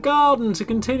out to the garden to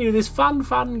continue this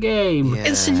fun game. Yeah.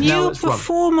 It's a Now new let's run.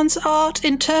 performance art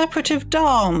interpretive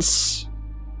dance.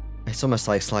 It's almost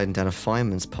like sliding down a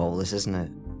fireman's pole, this, isn't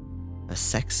it? A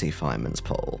sexy fireman's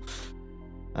pole.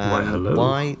 Why, hello.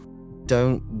 Why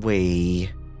don't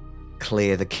we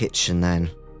clear the kitchen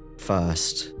then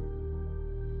first?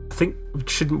 I think,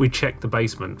 shouldn't we check the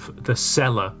basement? The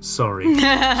cellar, sorry.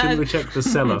 Shouldn't we check the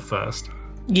cellar first?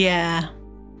 Yeah.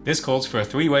 This calls for a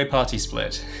 3-way party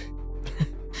split.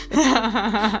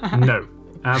 No,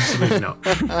 absolutely not.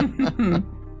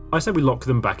 I said we lock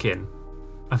them back in.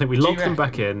 I think we lock them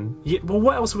back in. Yeah, well,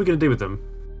 what else are we going to do with them?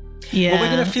 Yeah. Well,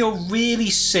 we're going to feel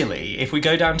really silly if we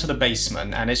go down to the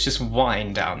basement and it's just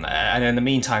wine down there, and in the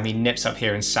meantime he nips up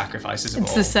here and sacrifices them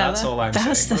It's all. the cellar. That's all I'm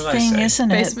That's saying. the What did I thing, say?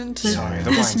 isn't it? Basement. Sorry, the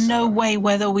There's wine no cellar. way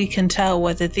whether we can tell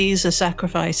whether these are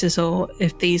sacrifices or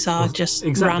if these are just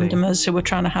exactly. randomers who are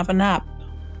trying to have a nap.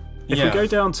 If we go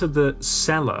down to the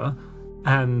cellar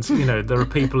and, there are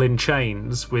people in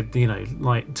chains with,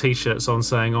 like T-shirts on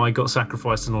saying, I got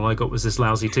sacrificed and all I got was this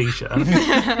lousy T-shirt,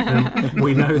 then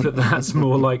we know that that's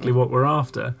more likely what we're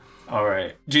after. All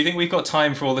right. Do you think we've got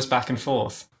time for all this back and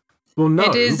forth? Well, no.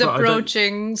 It is but I don't-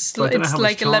 approaching. but I don't know It's how much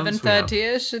like chance we have.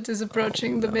 11:30ish. It is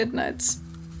approaching the midnights.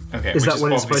 Okay. Is which that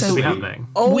when it's supposed to be obviously- happening?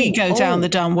 We go down the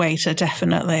dumbwaiter,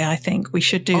 definitely. I think we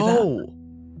should do that. Oh.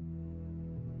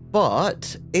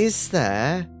 But is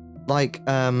there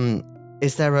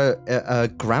a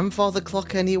grandfather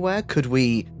clock anywhere? Could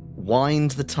we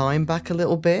wind the time back a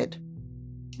little bit?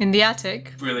 In the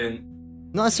attic. Brilliant.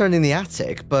 Not necessarily in the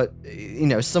attic, but,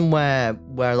 somewhere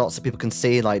where lots of people can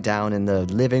see, like down in the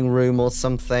living room or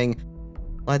something.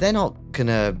 Like, they're not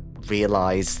gonna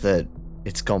realise that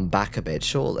it's gone back a bit,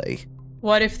 surely.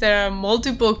 What if there are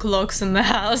multiple clocks in the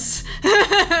house?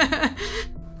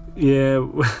 Yeah,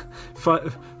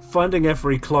 finding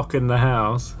every clock in the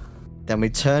house. Then we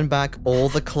turn back all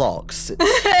the clocks.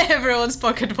 Everyone's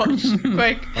pocket watch.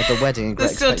 Quick. At the wedding and Great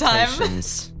There's still time.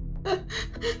 Expectations.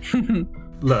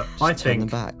 Look, I Turn them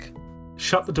think back.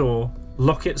 shut the door,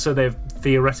 lock it so they're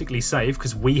theoretically safe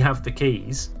because we have the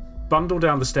keys. Bundle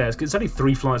down the stairs, because it's only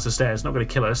 3 flights of stairs, not going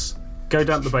to kill us. Go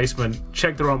down to the basement,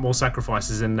 check there aren't more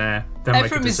sacrifices in there, then make a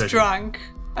Ephraim decision. is drunk.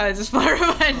 I just want to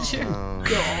remind you.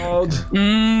 God.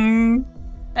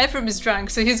 Ephraim is drunk,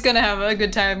 so he's gonna have a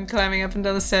good time climbing up and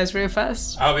down the stairs real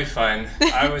fast. I'll be fine.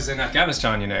 I was in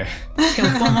Afghanistan, He'll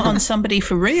vomit on somebody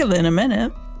for real in a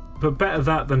minute. But better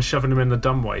that than shoving him in the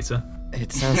dumbwaiter.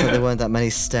 It sounds like there weren't that many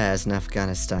stairs in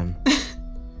Afghanistan.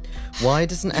 Why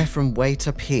doesn't Ephraim wait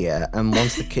up here, and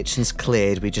once the kitchen's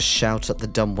cleared, we just shout at the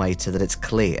dumbwaiter that it's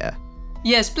clear?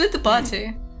 Yeah, split the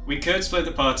party. We could split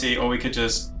the party, or we could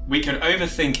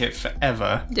overthink it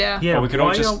forever. Yeah. Yeah, Or we could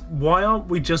all why aren't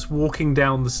we just walking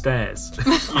down the stairs?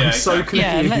 I'm so exactly.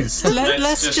 confused. Yeah,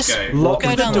 let's just go. Lock go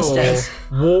the down door, the stairs.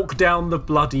 walk down the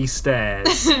bloody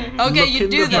stairs. Okay, look you in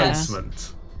do the that.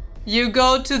 basement. You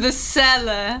go to the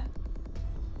cellar.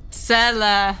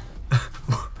 Cellar.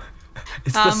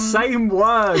 It's the same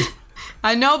word.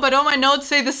 I know, but all my notes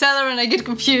say the cellar and I get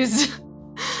confused.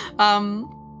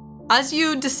 As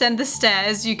you descend the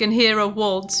stairs, you can hear a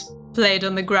waltz played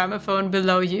on the gramophone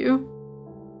below you.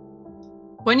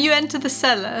 When you enter the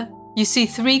cellar, you see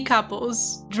 3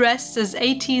 couples dressed as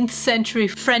 18th century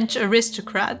French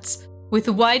aristocrats with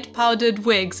white powdered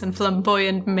wigs and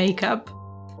flamboyant makeup.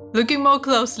 Looking more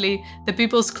closely, the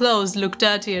people's clothes look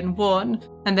dirty and worn,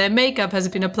 and their makeup has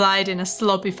been applied in a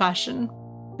sloppy fashion.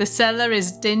 The cellar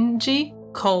is dingy,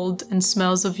 cold, and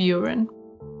smells of urine.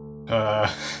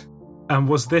 And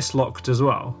was this locked as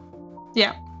well?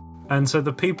 Yeah. And so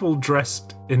the people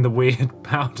dressed in the weird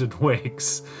powdered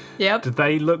wigs, Yep. did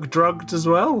they look drugged as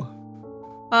well?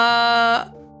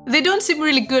 They don't seem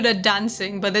really good at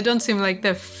dancing, but they don't seem like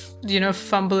they're,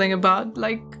 fumbling about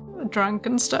like drunk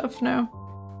and stuff. No.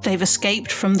 They've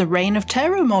escaped from the Reign of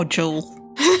Terror module.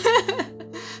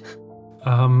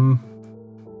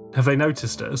 Have they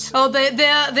noticed us? Oh, they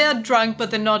are drunk,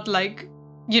 but they're not like,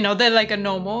 they're like a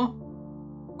normal,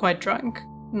 quite drunk,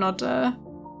 not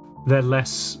They're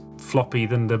less floppy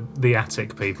than the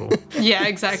attic people. Yeah,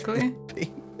 exactly.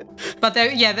 But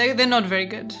they're not very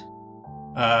good.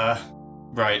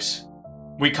 Right.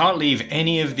 We can't leave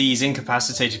any of these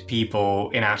incapacitated people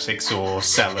in attics or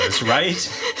cellars, right?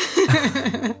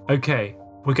 Okay,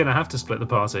 we're going to have to split the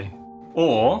party.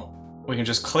 Or we can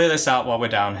just clear this out while we're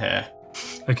down here.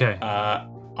 Okay.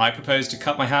 I propose to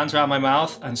cut my hands around my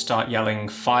mouth and start yelling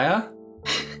fire,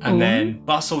 and then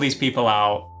bustle these people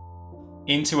out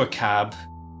into a cab,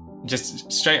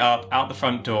 just straight up out the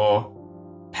front door,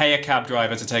 pay a cab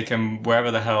driver to take him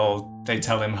wherever the hell they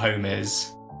tell him home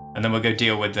is, and then we'll go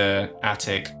deal with the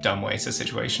attic dumbwaiter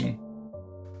situation.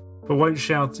 But won't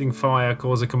shouting fire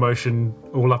cause a commotion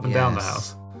all up and down the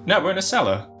house? No, we're in a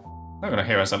cellar. They're not gonna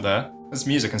hear us up there. There's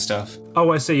music and stuff.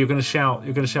 Oh, I see. You're going to shout.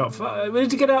 Fire. We need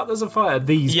to get out. There's a fire.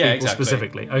 These people exactly.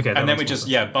 specifically. Okay. And then we just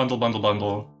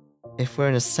bundle. If we're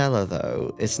in a cellar,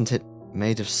 though, isn't it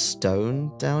made of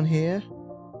stone down here?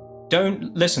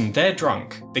 Don't listen. They're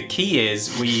drunk. The key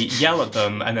is we yell at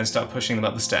them and then start pushing them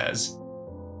up the stairs.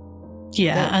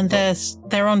 Yeah, and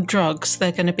they're on drugs.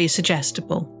 They're going to be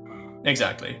suggestible.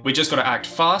 Exactly. We just got to act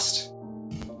fast.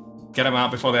 Get them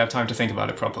out before they have time to think about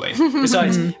it properly.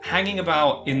 Besides, hanging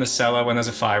about in the cellar when there's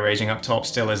a fire raging up top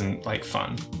still isn't,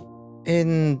 fun.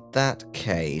 In that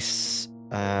case,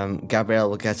 Gabrielle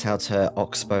will get out her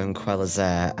Oxbone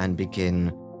Quellazaire and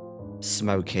begin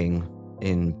smoking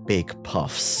in big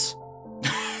puffs.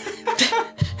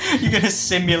 You're going to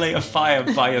simulate a fire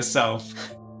by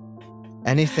yourself.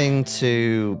 Anything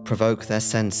to provoke their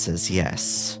senses,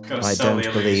 yes. Gotta I sell don't the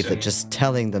believe that illusion. just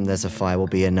telling them there's a fire will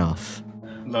be enough.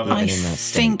 Love I it. in that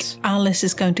think state. Alice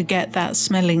is going to get that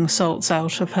smelling salts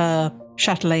out of her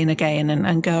chatelaine again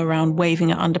and go around waving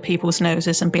it under people's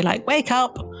noses and be like, wake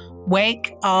up,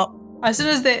 wake up. As soon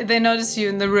as they notice you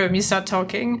in the room, you start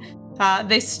talking.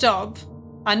 They stop.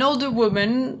 An older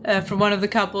woman from one of the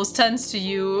couples turns to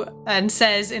you and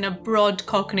says in a broad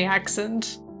Cockney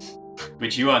accent,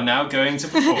 Which you are now going to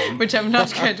perform. which I'm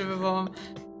not going to perform.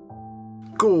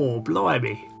 Gore,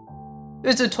 blimey.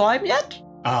 Is it time yet?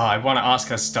 I want to ask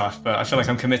her stuff, but I feel like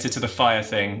I'm committed to the fire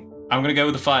thing. I'm going to go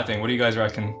with the fire thing. What do you guys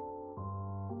reckon?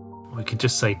 We could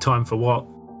just say time for what?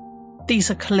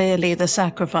 These are clearly the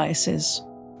sacrifices.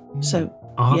 So,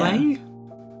 Are yeah. they?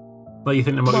 Like, you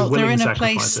think they might Well, be willing they're in a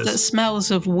sacrifices? place that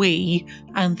smells of wee,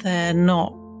 and they're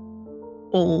not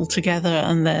all together,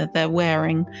 and they're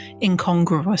wearing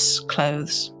incongruous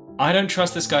clothes. I don't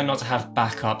trust this guy not to have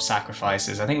backup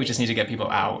sacrifices. I think we just need to get people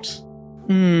out.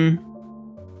 Hmm.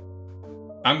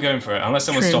 I'm going for it, unless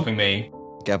someone's True. stopping me.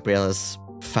 Gabriella's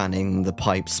fanning the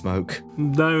pipe smoke.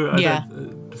 No, I Yeah.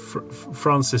 don't.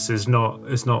 Francis is not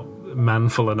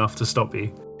manful enough to stop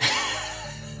you.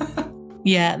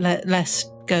 Yeah, let's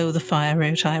go the fire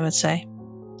route, I would say.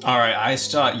 Alright, I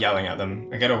start yelling at them.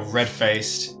 I get all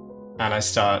red-faced, and I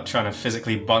start trying to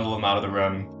physically bundle them out of the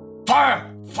room.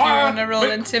 Fire! You Fire! want to roll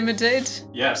Quick! intimidate?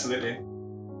 Yeah, absolutely.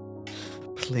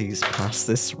 Please pass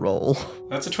this roll.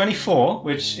 That's a 24,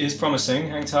 which is promising.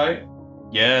 Hang tight.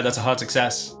 Yeah, that's a hard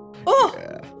success. Oh,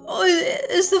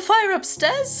 is the fire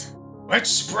upstairs? It's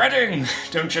spreading,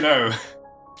 don't you know?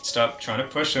 Stop trying to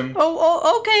push him.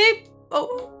 Oh, okay.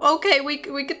 Oh, okay. We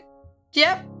could.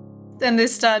 Yep. Then they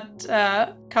start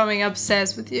coming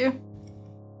upstairs with you.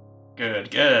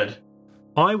 Good, good.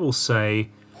 I will say,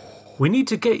 we need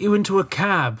to get you into a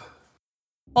cab.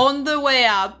 On the way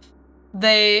up,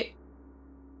 they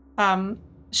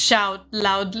shout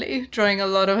loudly, drawing a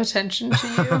lot of attention to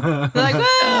you. They're like,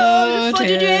 "Oh, what did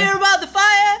you dear. hear about the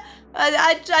fire?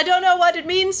 I don't know what it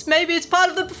means. Maybe it's part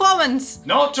of the performance."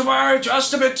 Not to worry,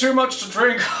 just a bit too much to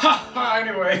drink.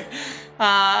 Anyway.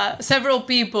 Several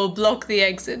people block the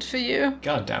exit for you.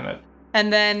 God damn it.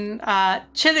 And then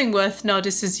Chillingworth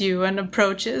notices you and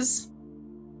approaches.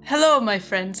 "Hello, my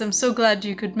friends. I'm so glad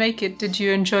you could make it. Did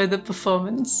you enjoy the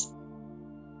performance?"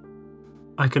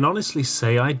 I can honestly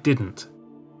say I didn't.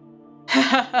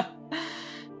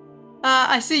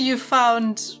 I see you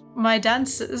found my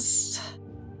dancers.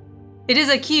 It is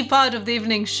a key part of the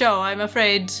evening show. I'm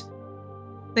afraid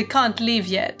they can't leave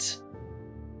yet.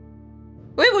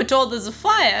 We were told there's a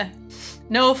fire.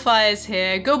 No fires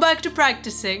here. Go back to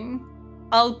practicing.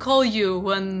 I'll call you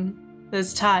when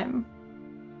there's time.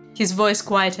 His voice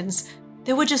quietens.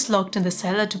 They were just locked in the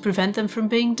cellar to prevent them from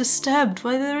being disturbed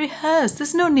while they rehearse.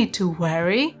 There's no need to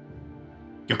worry.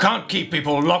 You can't keep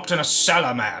people locked in a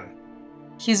cellar, man.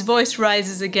 His voice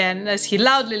rises again as he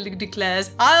loudly declares,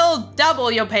 "I'll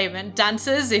double your payment,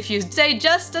 dancers, if you stay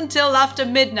just until after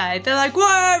midnight." They're like,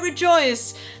 "Whoa,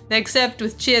 rejoice!" They accept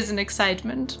with cheers and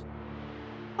excitement.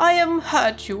 "I am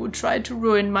hurt you would try to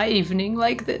ruin my evening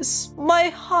like this. My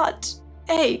heart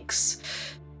aches.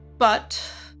 But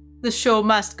the show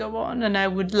must go on, and I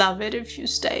would love it if you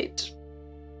stayed."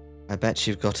 I bet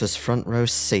you've got us front row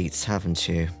seats, haven't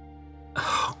you?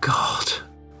 Oh, God.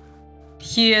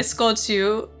 He escorts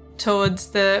you towards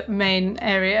the main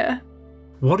area.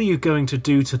 What are you going to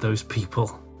do to those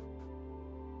people?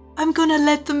 I'm gonna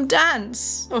let them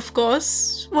dance, of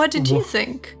course. What did you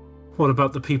think? What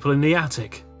about the people in the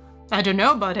attic? I don't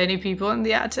know about any people in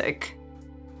the attic.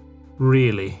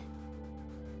 Really?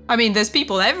 I mean, there's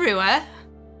people everywhere,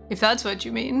 if that's what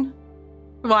you mean.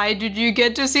 Why did you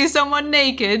get to see someone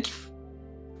naked?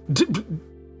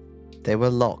 They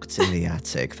were locked in the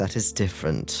attic. That is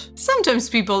different. Sometimes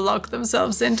people lock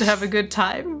themselves in to have a good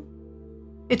time.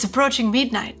 It's approaching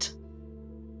midnight.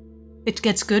 It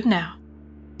gets good now.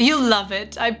 You'll love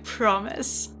it, I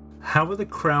promise. How are the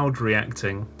crowd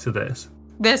reacting to this?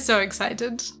 They're so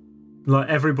excited. Like,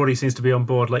 everybody seems to be on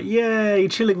board, like, yay,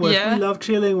 Chillingworth, Yeah. we love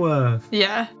Chillingworth.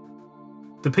 Yeah.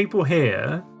 The people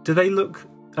here, do they look...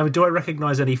 I mean, do I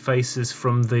recognise any faces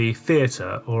from the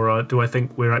theatre, or do I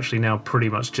think we're actually now pretty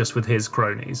much just with his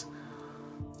cronies?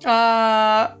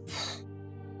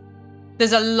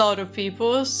 There's a lot of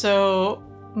people, so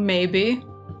maybe.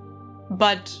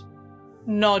 But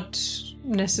not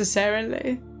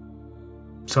necessarily.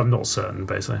 So I'm not certain,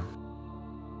 basically.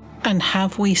 And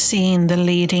have we seen the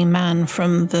leading man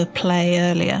from the play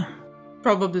earlier?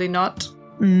 Probably not.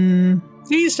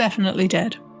 He's definitely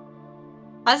dead.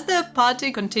 As the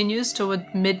party continues toward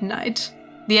midnight,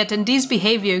 the attendees'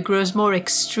 behavior grows more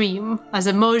extreme as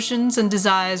emotions and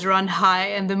desires run high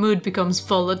and the mood becomes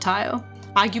volatile.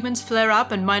 Arguments flare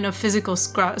up and minor physical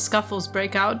scuffles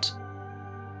break out.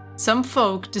 Some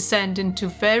folk descend into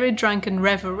very drunken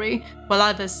revelry, while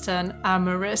others turn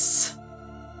amorous.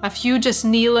 A few just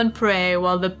kneel and pray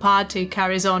while the party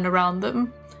carries on around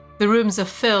them. The rooms are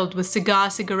filled with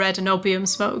cigar, cigarette, and opium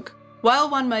smoke.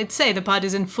 While one might say the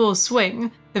party's in full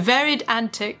swing, the varied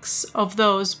antics of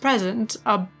those present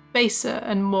are baser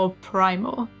and more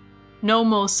primal. No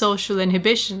more social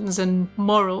inhibitions and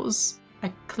morals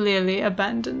are clearly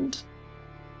abandoned.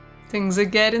 Things are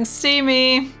getting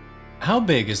steamy. How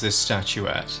big is this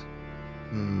statuette?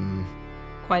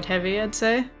 Quite heavy, I'd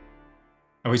say.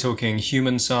 Are we talking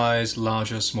human size,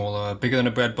 larger, smaller, bigger than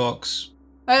a bread box?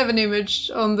 I have an image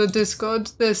on the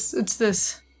Discord. It's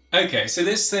this. Okay, so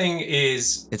this thing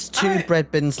is... It's 2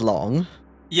 bread bins long.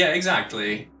 Yeah,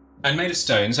 exactly. And made of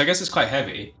stone, so I guess it's quite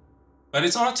heavy. But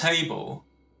it's on a table.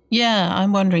 Yeah,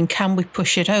 I'm wondering, can we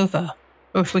push it over?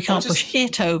 Or if we can't push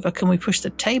it over, can we push the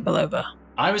table over?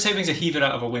 I was hoping to heave it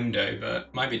out of a window,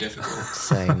 but might be difficult.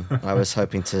 Same. I was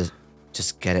hoping to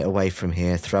just get it away from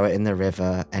here, throw it in the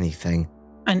river, anything.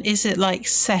 And is it like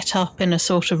set up in a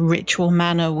sort of ritual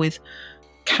manner with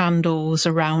candles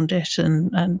around it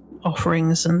and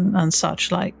offerings and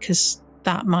such like? Because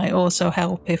that might also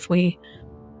help if we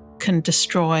can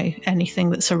destroy anything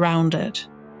that's around it.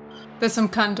 There's some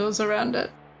candles around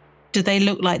it. Do they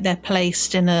look like they're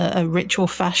placed in a ritual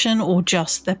fashion, or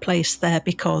just they're placed there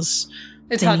because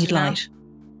they need light?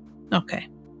 Okay.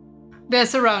 They're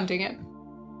surrounding it.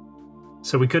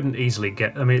 So we couldn't easily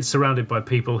get... I mean, it's surrounded by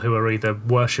people who are either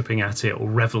worshipping at it or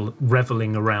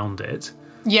reveling around it.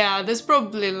 Yeah, there's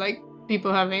probably, like,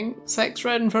 people having sex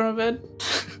right in front of it.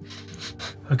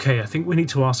 Okay, I think we need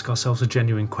to ask ourselves a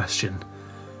genuine question.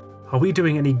 Are we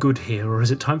doing any good here, or is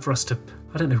it time for us to,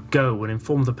 I don't know, go and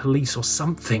inform the police or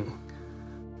something?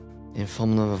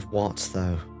 Inform them of what,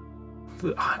 though?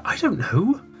 I don't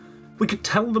know. We could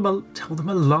tell them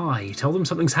a lie, tell them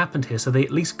something's happened here so they at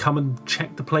least come and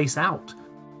check the place out.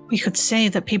 We could say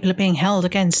that people are being held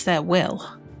against their will.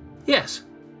 Yes.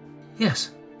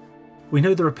 We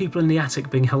know there are people in the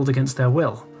attic being held against their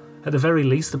will. At the very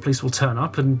least, the police will turn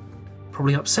up and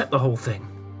probably upset the whole thing.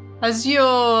 As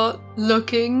you're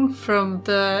looking from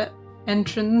the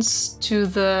entrance to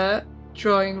the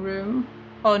drawing room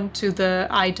onto the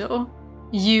idol,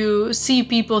 you see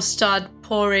people start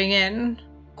pouring in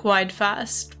quite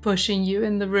fast, pushing you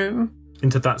in the room.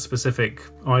 Into that specific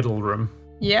idol room?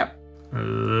 Yep.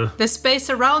 The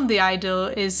space around the idol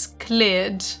is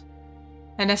cleared,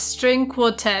 and a string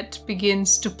quartet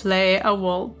begins to play a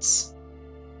waltz.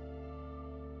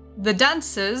 The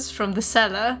dancers from the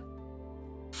cellar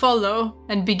follow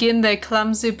and begin their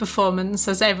clumsy performance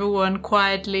as everyone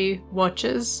quietly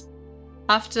watches.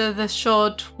 After the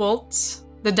short waltz,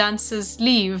 the dancers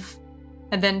leave,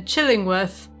 and then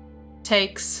Chillingworth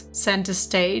takes center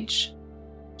stage.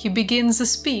 He begins a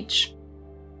speech.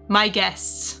 My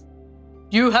guests,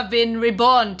 you have been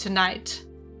reborn tonight.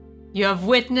 You have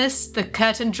witnessed the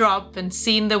curtain drop and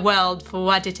seen the world for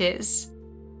what it is.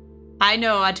 I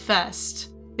know at first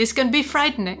this can be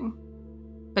frightening,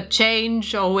 but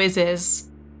change always is.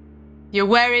 Your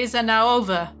worries are now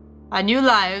over. Our new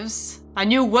lives, our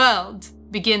new world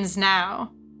begins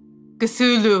now.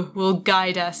 Cthulhu will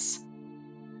guide us.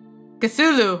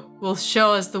 Cthulhu will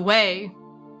show us the way.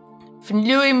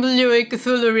 Fnlui Mlui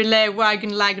Cthulhu relay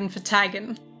wagon lagan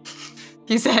fatagan.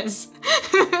 He says.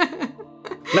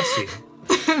 Bless you.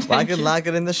 Wagon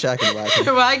lagan in the shaggin'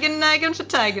 wagon. Wagon lagan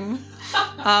fatagan.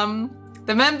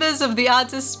 The members of the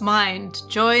Artist's Mind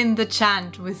join the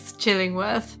chant with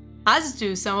Chillingworth, as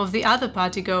do some of the other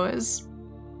partygoers.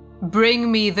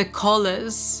 Bring me the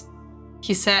collars,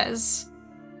 he says.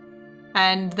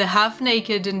 And the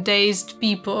half-naked and dazed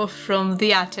people from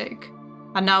the attic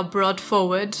are now brought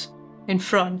forward in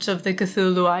front of the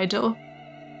Cthulhu idol,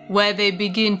 where they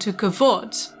begin to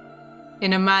cavort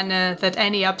in a manner that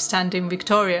any upstanding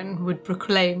Victorian would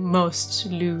proclaim most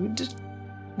lewd.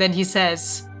 Then he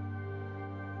says,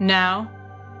 now,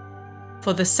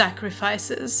 for the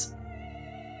sacrifices.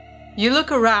 You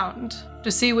look around to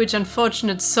see which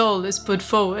unfortunate soul is put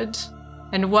forward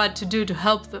and what to do to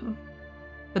help them.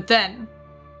 But then,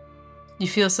 you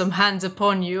feel some hands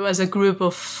upon you as a group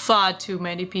of far too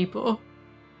many people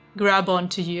grab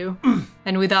onto you,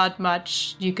 and without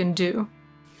much you can do,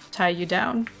 tie you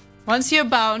down. Once you're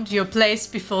bound, you're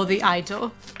placed before the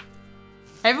idol.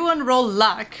 Everyone roll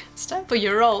luck. It's time for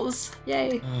your rolls.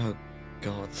 Yay. Oh,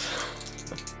 God.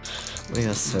 We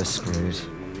are so screwed.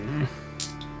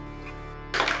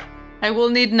 I will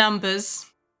need numbers.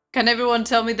 Can everyone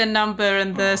tell me the number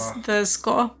and the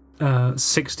score?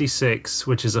 66,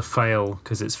 which is a fail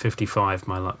because it's 55,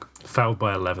 my luck. Failed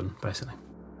by 11, basically.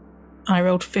 I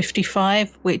rolled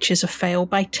 55, which is a fail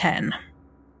by 10.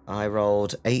 I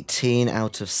rolled 18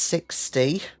 out of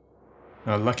 60.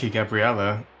 Lucky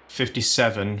Gabriella,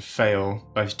 57, fail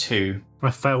by 2.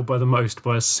 I failed by the most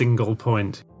by a single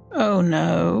point. Oh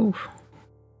no.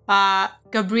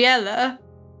 Gabriella,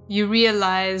 you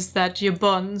realize that your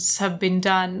bonds have been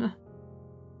done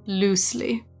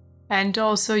loosely. And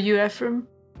also you, Ephraim.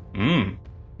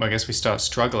 I guess we start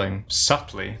struggling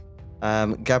subtly.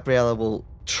 Gabriella will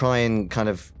try and kind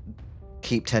of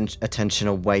keep attention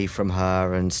away from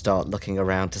her and start looking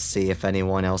around to see if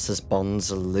anyone else's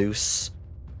bonds are loose.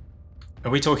 Are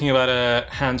we talking about a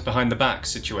hand behind the back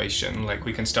situation? Like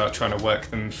we can start trying to work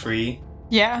them free?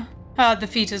 Yeah, the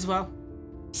feet as well.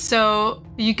 So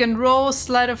you can roll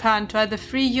sleight of hand to either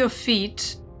free your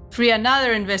feet, free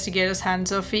another investigator's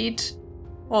hands or feet,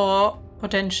 or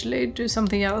potentially do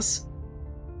something else.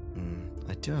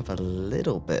 I do have a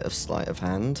little bit of sleight of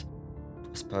hand.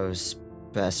 I suppose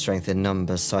better strength in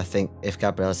numbers, so I think if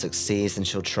Gabriella succeeds, then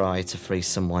she'll try to free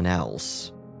someone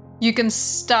else. You can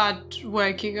start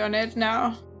working on it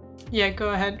now. Yeah,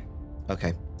 go ahead.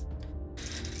 Okay.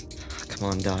 Come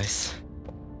on, dice.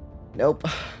 Nope.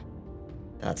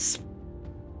 That's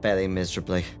failing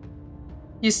miserably.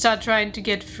 You start trying to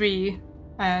get free,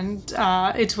 and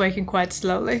it's working quite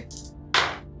slowly.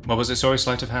 What was it? Sorry,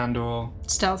 sleight of hand or?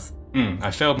 Stealth.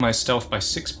 I failed my stealth by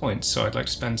 6 points, so I'd like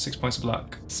to spend 6 points of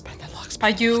luck. Spend the luck. Are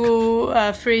you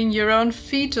freeing your own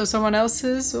feet or someone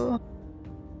else's? Or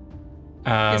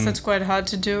I guess that's quite hard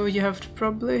to do. You have to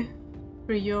probably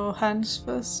free your hands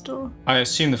first, or? I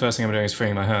assume the first thing I'm doing is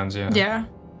freeing my hands, yeah. Yeah.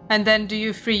 And then do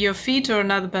you free your feet or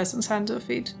another person's hands or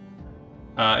feet?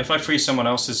 If I free someone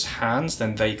else's hands,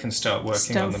 then they can start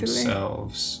working on Stealthily.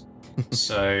 themselves.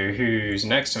 So who's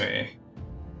next to me?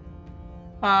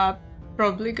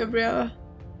 Probably Gabriella.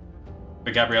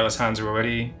 But Gabriella's hands are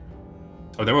already...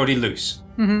 Oh, they're already loose.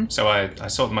 Mm-hmm. So I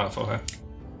sort them out for her.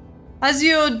 As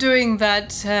you're doing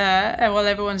that, while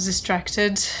everyone's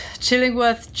distracted,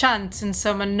 Chillingworth chants in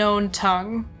some unknown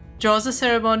tongue, draws a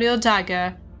ceremonial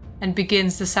dagger, and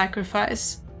begins the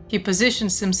sacrifice. He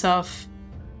positions himself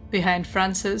behind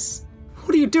Francis.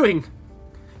 What are you doing?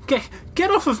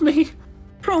 Get off of me!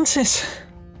 Francis!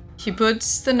 He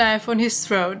puts the knife on his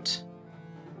throat,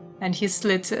 and he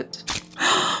slits it.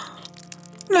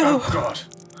 No! Oh, God.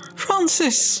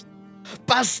 Francis!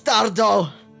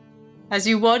 Bastardo! As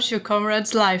you watch your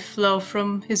comrade's life flow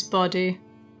from his body,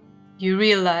 you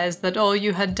realize that all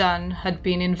you had done had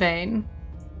been in vain.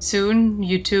 Soon,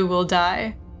 you too will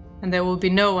die, and there will be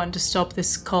no one to stop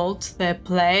this cult, their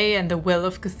play, and the will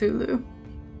of Cthulhu.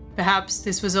 Perhaps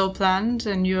this was all planned,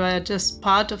 and you are just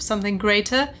part of something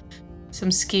greater,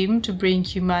 some scheme to bring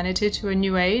humanity to a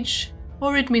new age,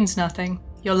 or it means nothing.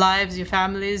 Your lives, your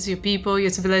families, your people,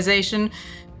 your civilization,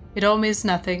 it all means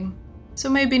nothing. So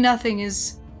maybe nothing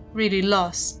is really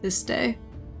lost this day.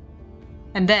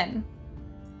 And then,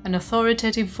 an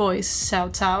authoritative voice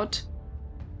shouts out,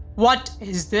 "What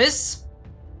is this?"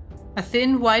 A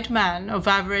thin white man of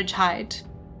average height,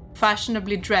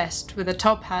 fashionably dressed with a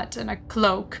top hat and a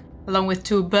cloak, along with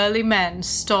two burly men,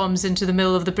 storms into the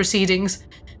middle of the proceedings.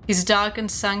 His dark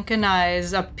and sunken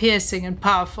eyes are piercing and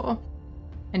powerful,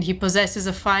 and he possesses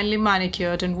a finely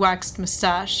manicured and waxed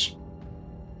moustache.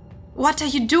 "What are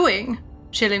you doing?"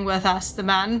 Chillingworth asked the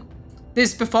man.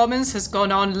 "This performance has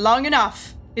gone on long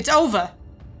enough. It's over."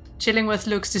 Chillingworth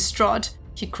looks distraught.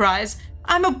 He cries,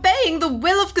 "I'm obeying the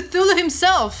will of Cthulhu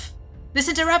himself! This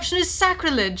interruption is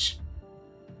sacrilege!"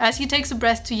 As he takes a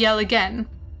breath to yell again,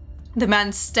 the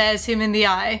man stares him in the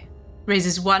eye,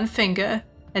 raises one finger,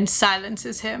 and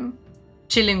silences him.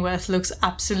 Chillingworth looks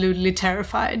absolutely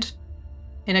terrified.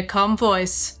 In a calm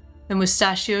voice, the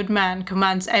mustachioed man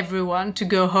commands everyone to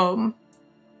go home.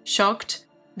 Shocked,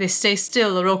 they stay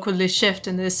still or awkwardly shift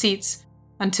in their seats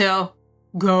until,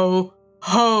 "Go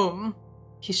home!"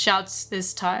 he shouts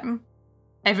this time.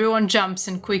 Everyone jumps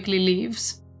and quickly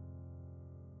leaves.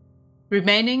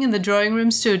 Remaining in the drawing room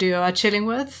studio are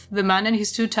Chillingworth, the man and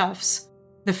his two toughs,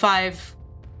 the 5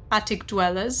 attic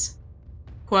dwellers,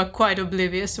 who are quite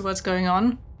oblivious to what's going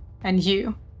on, and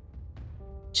you.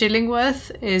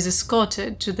 Chillingworth is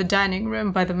escorted to the dining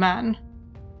room by the man,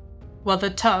 while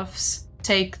the toughs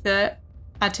take the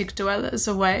attic dwellers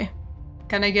away.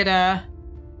 Can I get a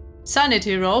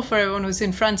sanity roll for everyone who's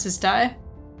seen Francis die?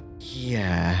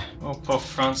 Yeah. Oh, poor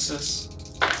Francis.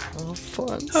 Oh,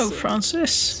 Francis. Oh,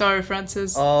 Francis. Sorry,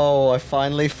 Francis. Oh, I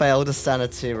finally failed a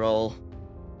sanity roll.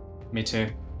 Me too.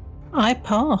 I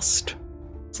passed.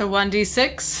 So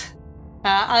 1d6.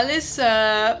 Alice,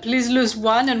 please lose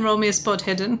 1 and roll me a spot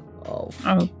hidden. Oh,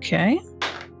 Okay.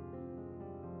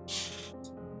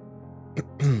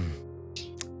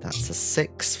 that's a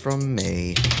 6 from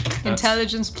me.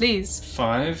 Intelligence, please.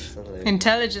 5.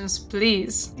 Intelligence,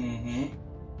 please. Mm-hmm.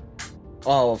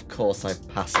 Oh, of course I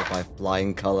pass it by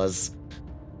flying colours.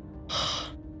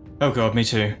 Oh God, me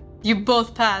too. You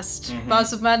both passed.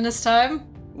 Bowels of Madness time.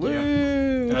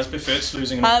 Woo! As befits,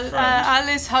 losing another friend.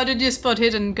 Alice, how did your spot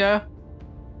hidden go?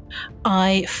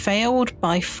 I failed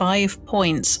by 5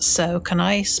 points, so can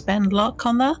I spend luck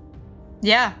on that?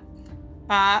 Yeah.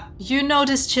 You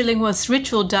noticed Chillingworth's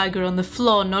ritual dagger on the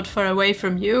floor not far away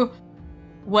from you,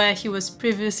 where he was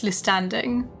previously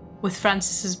standing, with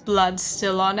Francis's blood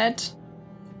still on it.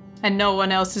 and no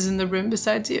one else is in the room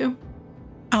besides you.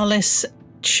 Alice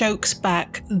chokes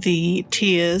back the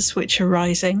tears which are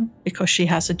rising because she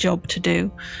has a job to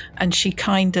do, and she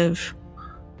kind of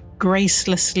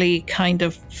gracelessly kind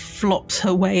of flops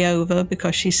her way over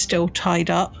because she's still tied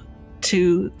up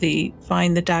to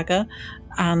find the dagger,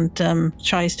 and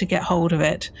tries to get hold of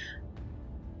it.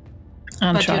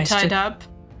 And but you're tied up?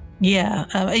 Yeah.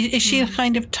 Is she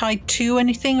kind of tied to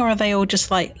anything, or are they all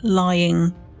just like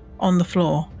lying on the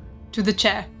floor? To the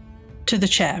chair. To the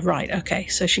chair, right. Okay,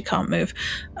 so she can't move.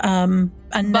 And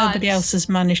nobody else has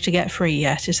managed to get free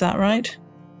yet, is that right?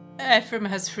 Ephraim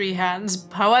has free hands.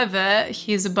 However,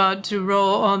 he's about to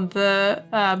roll on the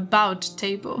bout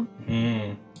table.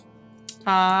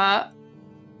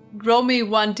 Roll me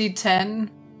 1d10.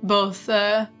 Both.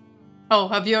 Have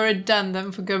you already done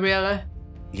them for Gabriella?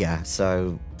 Yeah,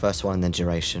 so first one and then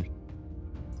duration.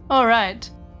 All right.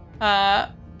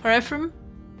 For Ephraim?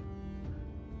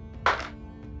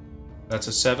 That's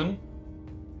a 7.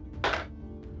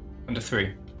 And a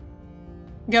 3.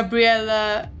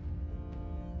 Gabriella,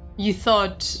 you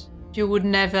thought you would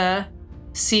never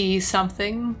see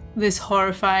something this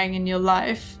horrifying in your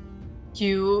life.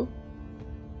 You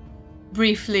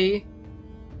briefly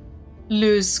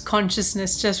lose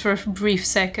consciousness just for a brief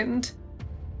second.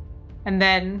 And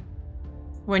then,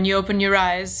 when you open your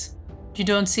eyes, you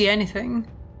don't see anything.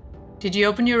 Did you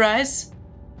open your eyes?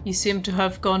 You seem to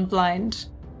have gone blind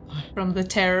from the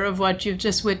terror of what you've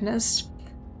just witnessed.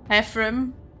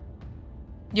 Ephraim,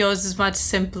 yours is much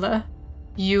simpler.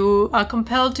 You are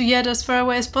compelled to get as far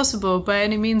away as possible by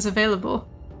any means available.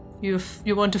 You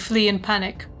want to flee in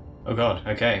panic. Oh god,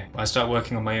 okay. I start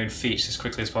working on my own feet as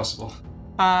quickly as possible.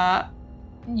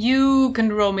 You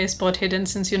can roll me a spot hidden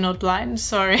since you're not blind.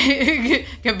 Sorry,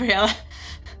 Gabriella.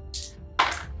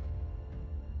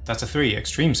 That's a 3,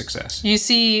 extreme success. You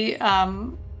see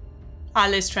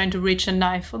Alice trying to reach a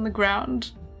knife on the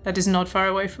ground that is not far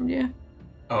away from you.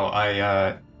 Oh,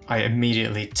 I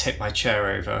immediately tip my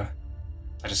chair over.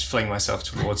 I just fling myself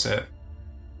towards it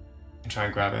and try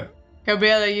and grab it.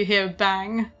 Gabriella, you hear a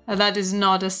bang, and that is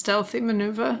not a stealthy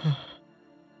maneuver.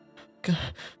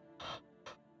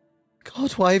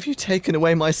 God, why have you taken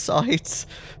away my sight?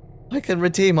 I can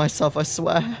redeem myself, I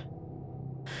swear.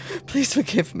 Please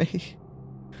forgive me.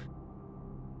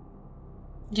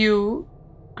 You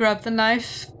grab the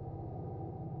knife,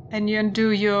 and you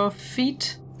undo your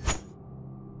feet,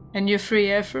 and you're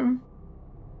free, Ephraim.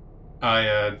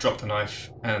 I drop the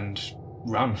knife and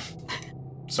run.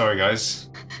 Sorry, guys.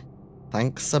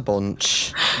 Thanks a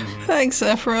bunch. Thanks,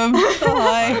 Ephraim.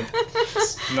 Bye.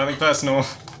 Nothing personal.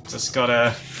 Just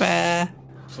gotta Fair.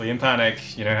 flee in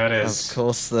panic. You know how it is. Of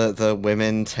course, the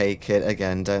women take it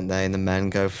again, don't they? And the men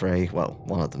go free. Well,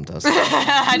 one of them does.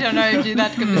 I don't know if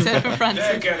that could be said for They're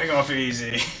Francis. getting off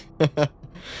easy.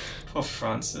 Poor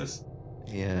Francis.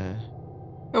 Yeah.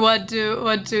 What do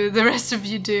the rest of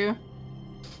you do?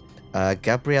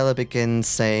 Gabriella begins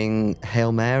saying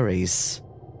Hail Marys.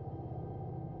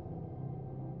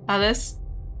 Alice?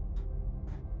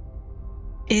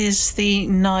 Is the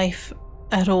knife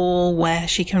at all where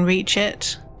she can reach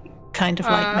it? Kind of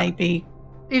like maybe...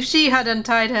 If she had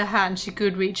untied her hand, she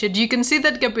could reach it. You can see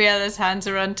that Gabriella's hands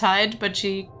are untied, but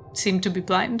she seemed to be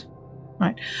blind.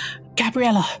 Right.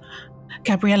 Gabriella,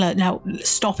 now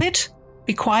stop it.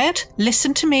 Be quiet.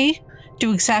 Listen to me.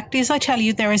 Do exactly as I tell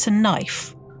you. There is a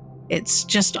knife. It's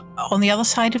just on the other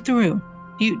side of the room.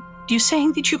 You're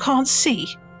saying that you can't see?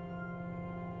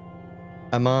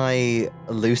 Am I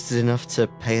lucid enough to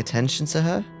pay attention to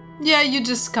her? Yeah, you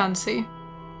just can't see.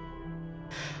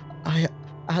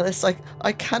 Alice,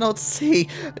 I cannot see.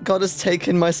 God has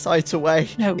taken my sight away.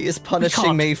 No, He is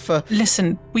punishing me for...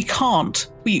 Listen, we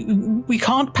can't. We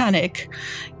can't panic.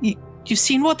 You've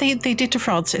seen what they did to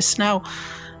Francis. Now,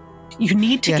 you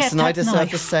need to get that knife. Yes, and I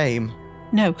deserve the same.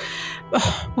 No,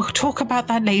 we'll talk about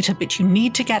that later, but you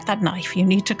need to get that knife. You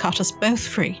need to cut us both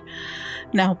free.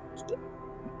 Now,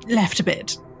 left a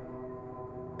bit.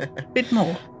 Bit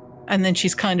more. And then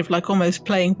she's kind of like almost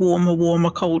playing warmer,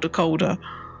 colder.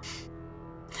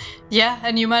 Yeah,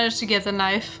 and you managed to get the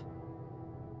knife.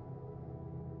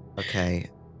 Okay.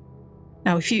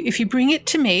 Now, if you bring it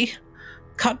to me,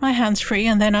 cut my hands free,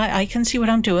 and then I can see what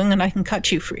I'm doing, and I can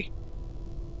cut you free.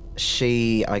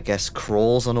 She, I guess,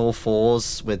 crawls on all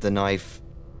fours with the knife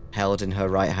held in her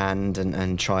right hand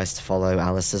and tries to follow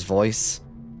Alice's voice,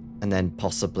 and then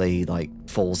possibly,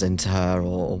 falls into her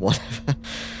or whatever.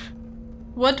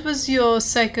 What was your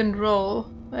second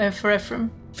roll for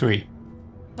Ephraim? 3.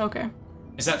 Okay.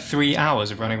 Is that 3 hours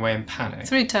of running away in panic?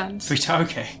 3 turns. 3 times?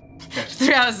 Okay. Good.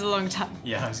 3 hours is a long time.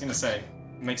 Yeah, I was going to say.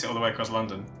 Makes it all the way across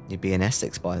London. You'd be in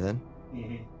Essex by then.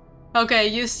 Mm-hmm. Okay,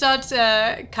 you start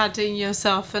cutting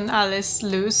yourself and Alice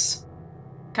loose.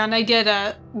 Can I get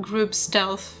a group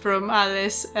stealth from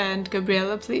Alice and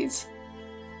Gabriella, please?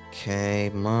 Okay,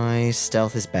 my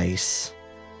stealth is base.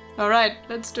 Alright,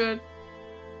 let's do it.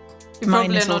 You're Mine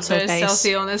probably is not also very base.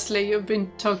 stealthy, honestly. You've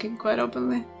been talking quite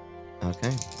openly. Okay,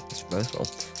 let's both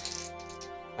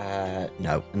roll.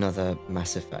 No, another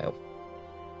massive fail.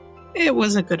 It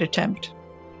was a good attempt.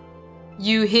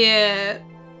 You hear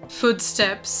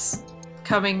footsteps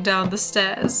coming down the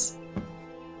stairs.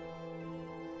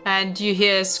 And you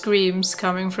hear screams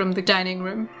coming from the dining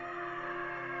room.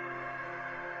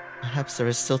 Perhaps there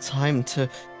is still time to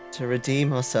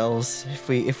redeem ourselves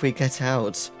if we get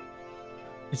out.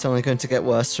 It's only going to get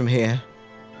worse from here.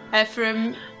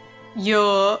 Ephraim,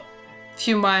 you're a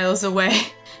few miles away.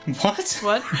 What?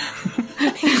 What?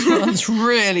 He runs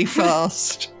really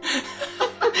fast.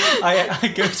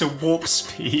 I go to warp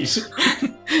speed.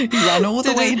 He ran all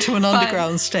the way to an Fine.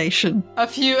 underground station. A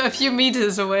few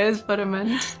meters away is what I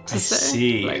meant to I say.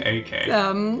 see. Like, Okay. a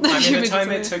I mean, few the meters time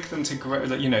away. it took them to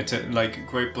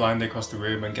grope blindly across the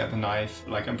room and get the knife,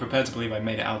 like, I'm prepared to believe I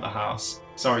made it out of the house.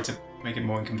 Sorry to make it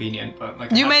more inconvenient, but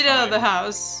like, I You had made it out of the time.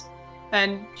 house,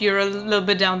 and you're a little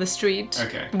bit down the street.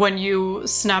 Okay. When you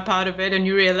snap out of it and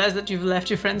you realize that you've left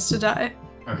your friends to die.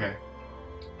 Okay.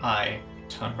 I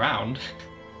turn around,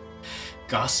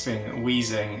 gasping,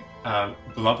 wheezing,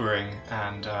 blubbering,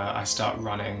 and I start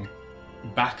running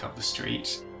back up the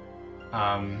street.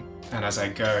 And as I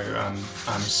go,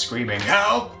 I'm screaming,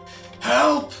 "Help!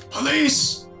 Help!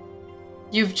 Police!"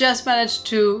 You've just managed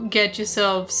to get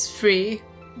yourselves free,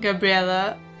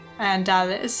 Gabriella and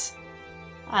Alice.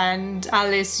 And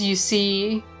Alice, you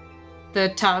see the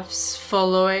toughs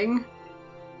following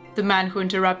the man who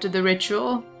interrupted the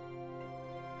ritual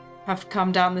have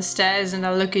come down the stairs and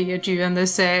are looking at you and they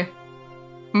say,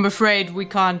 "I'm afraid we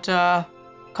can't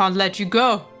let you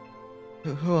go."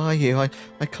 Who are you?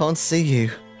 I can't see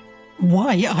you.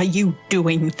 Why are you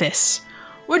doing this?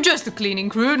 We're just a cleaning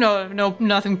crew, no,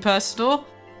 nothing personal.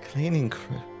 Cleaning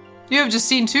crew. You have just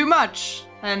seen too much.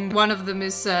 And one of them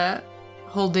is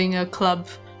holding a club.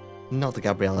 Not that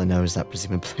Gabriella knows that,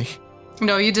 presumably.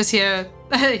 No, you just hear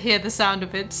the sound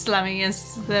of it slamming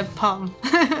against the palm.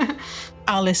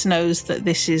 Alice knows that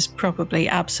this is probably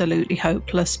absolutely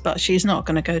hopeless, but she's not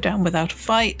going to go down without a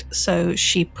fight, so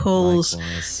she pulls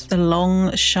Likewise. the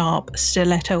long, sharp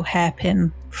stiletto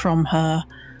hairpin from her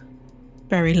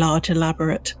very large,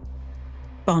 elaborate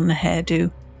bun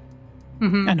hairdo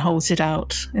and holds it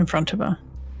out in front of her.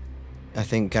 I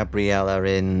think Gabriella,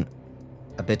 in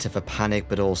a bit of a panic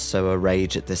but also a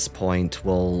rage at this point,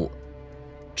 will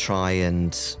try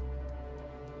and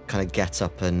kind of get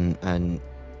up and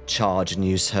charge and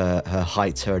use her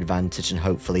height to her advantage and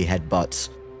hopefully headbutt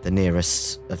the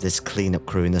nearest of this cleanup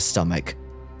crew in the stomach.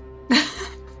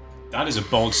 That is a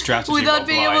bold strategy. Without Rob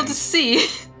being able Blind. to see.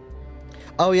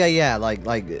 Oh yeah, like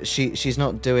she's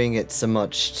not doing it so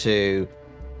much to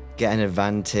get an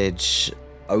advantage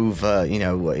over, you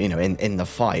know, in the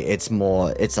fight. It's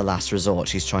a last resort.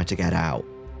 She's trying to get out.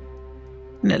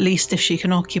 And at least if she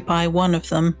can occupy one of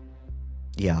them,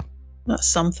 Yeah, that's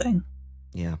something.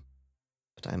 yeah.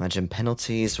 But I imagine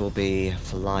penalties will be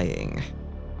flying.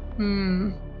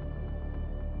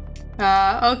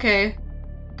 Okay.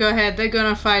 Go ahead. They're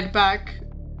gonna fight back.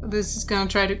 They're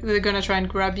gonna try and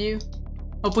grab you.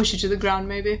 Or push you to the ground,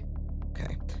 maybe.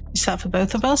 Okay. Is that for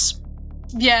both of us?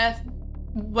 Yeah.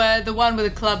 Where the one with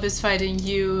the club is fighting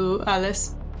you,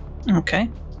 Alice. Okay.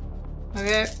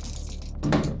 Okay.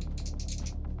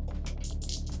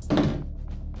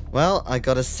 Well, I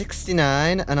got a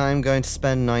 69, and I'm going to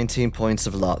spend 19 points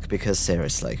of luck because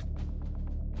seriously.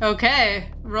 Okay.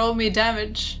 Roll me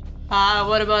damage.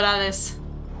 What about Alice?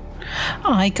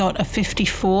 I got a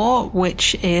 54,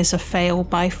 which is a fail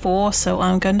by 4, so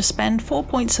I'm going to spend 4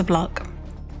 points of luck.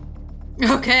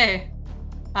 Okay.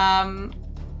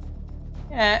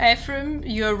 Ephraim,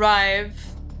 you arrive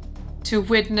to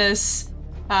witness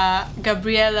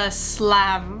Gabriella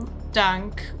slam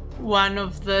dunk one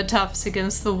of the toughs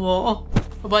against the wall.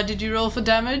 What did you roll for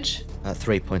damage?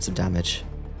 3 points of damage.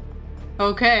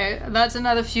 Okay, that's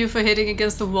another few for hitting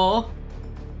against the wall.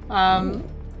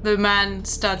 The man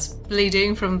starts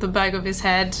bleeding from the back of his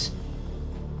head.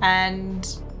 And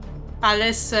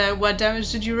Alice, what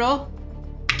damage did you roll?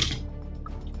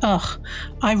 Ugh,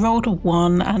 I rolled a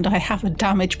 1 and I have a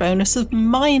damage bonus of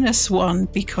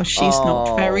 -1 because she's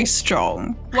not very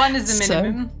strong. 1 is the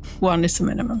minimum. 1 is the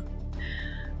minimum.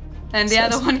 And the So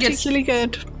other it's one gets particularly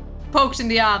good. poked in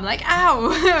the arm, like, ow!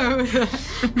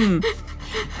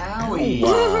 Howie.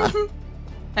 Wow.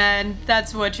 And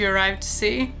that's what you arrived to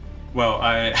see. Well,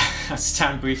 I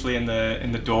stand briefly in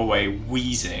the doorway,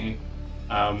 wheezing,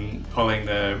 pulling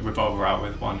the revolver out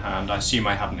with one hand. I assume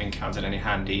I haven't encountered any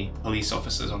handy police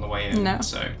officers on the way in. No.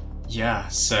 So yeah,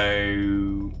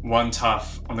 so one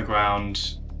tough on the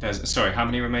ground. Sorry, how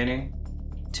many remaining?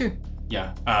 2.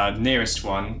 Yeah, nearest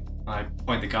one, I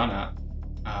point the gun at,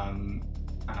 and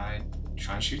I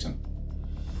try and shoot him.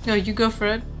 No, you go for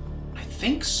it. I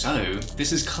think so.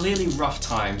 This is clearly rough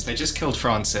times. They just killed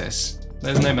Francis.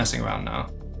 There's no messing around now.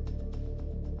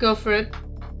 Go for it.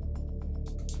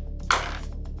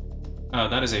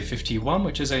 That is a 51,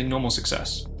 which is a normal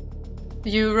success.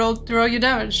 You roll your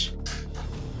damage.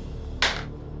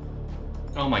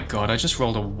 Oh my god, I just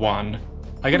rolled a 1.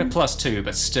 I get a +2,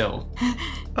 but still.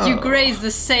 You graze the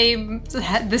same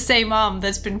arm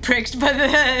that's been pricked by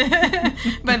the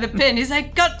by the pin. He's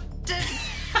like, God.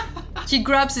 He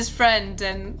grabs his friend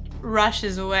and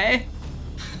rushes away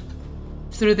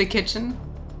through the kitchen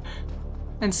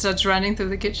and starts running through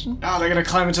the kitchen. Oh, they're gonna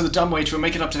climb into the dumbwaiter and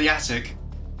make it up to the attic.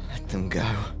 Let them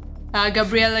go.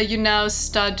 Gabriella, you now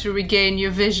start to regain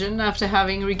your vision after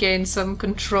having regained some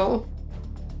control.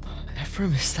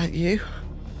 Ephraim, is that you?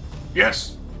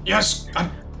 Yes.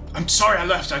 I'm sorry I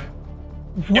left. Where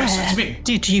Yes, it's me.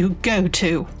 did you go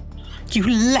to? You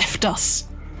left us.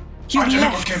 You I don't know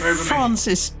what left came over me.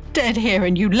 Francis dead here,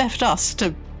 and you left us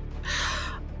to...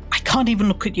 I can't even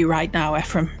look at you right now,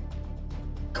 Ephraim.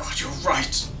 God, you're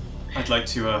right. I'd like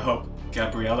to help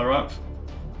Gabriella up.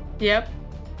 Yep.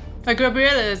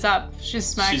 Gabriella is up. She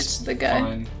smacked She's the guy.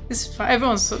 fine. It's fine.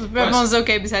 Everyone's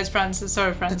okay besides Francis.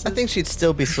 Sorry, Francis. I think she'd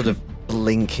still be sort of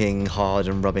blinking hard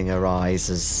and rubbing her eyes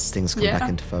as things come back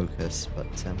into focus. But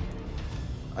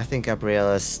I think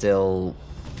Gabriella still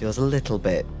feels a little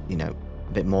bit, a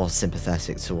bit more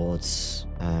sympathetic towards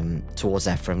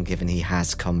Ephraim, given he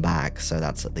has come back. So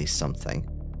that's at least something.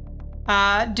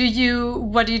 What do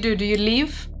you do? Do you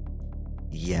leave?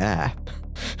 Yeah.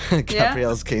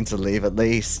 Gabriella's keen to leave at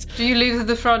least. Do you leave through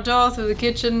the front door, through the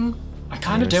kitchen? I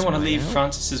kind of don't want to leave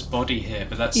Francis's body here,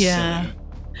 but that's Yeah. silly.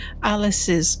 Alice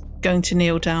is going to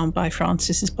kneel down by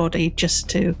Francis's body just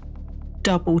to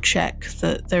double check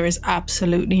that there is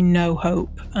absolutely no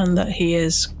hope and that he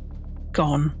is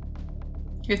gone.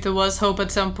 If there was hope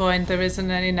at some point, there isn't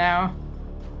any now.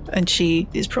 And she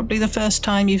is probably the first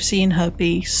time you've seen her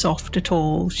be soft at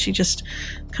all. She just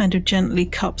kind of gently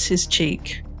cups his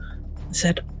cheek and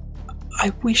said,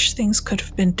 I wish things could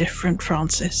have been different,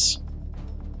 Francis.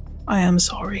 I am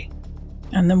sorry.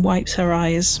 And then wipes her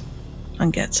eyes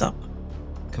and gets up.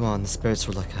 Come on, the spirits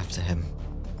will look after him.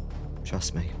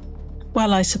 Trust me.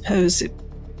 Well, I suppose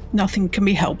nothing can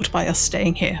be helped by us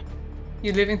staying here.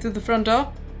 You leaving through the front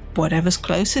door? Whatever's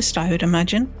closest, I would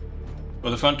imagine.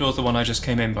 Well, the front door's the one I just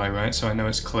came in by, right? So I know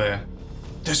it's clear.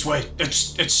 This way.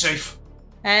 It's safe.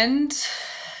 And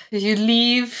you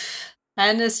leave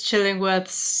Ernest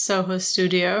Chillingworth's Soho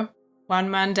studio.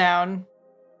 One man down.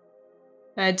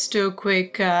 Let's do a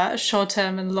quick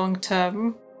short-term and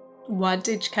long-term what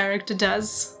each character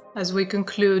does as we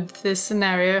conclude this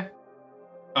scenario.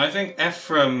 I think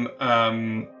Ephraim,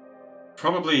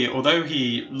 probably, although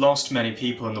he lost many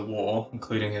people in the war,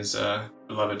 including his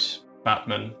beloved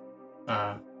Batman,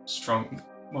 Strong,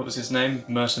 what was his name?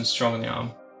 Merton Strong in the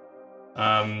Arm.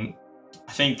 I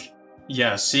think,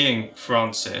 seeing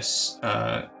Francis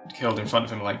killed in front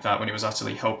of him like that when he was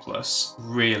utterly helpless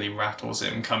really rattles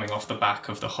him, coming off the back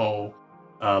of the whole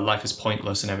life is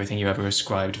pointless and everything you ever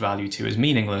ascribed value to is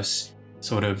meaningless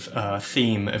sort of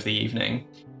theme of the evening.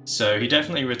 So he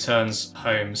definitely returns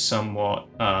home somewhat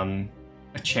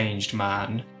a changed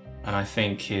man, and I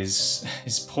think his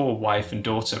poor wife and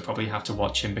daughter probably have to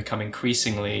watch him become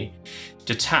increasingly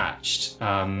detached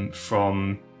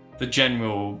from the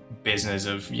general business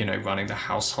of, running the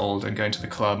household and going to the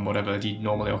club and whatever he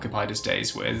normally occupied his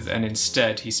days with. And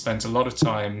instead, he spent a lot of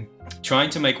time trying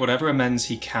to make whatever amends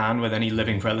he can with any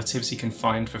living relatives he can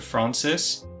find for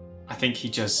Francis. I think he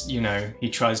just, he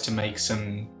tries to make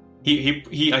some...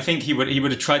 I think he would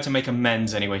have tried to make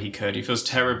amends any way he could. He feels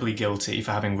terribly guilty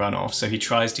for having run off, so he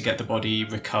tries to get the body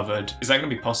recovered. Is that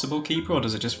going to be possible, Keeper, or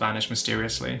does it just vanish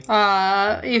mysteriously?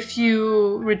 If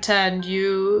you returned,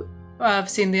 you have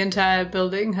seen the entire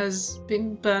building has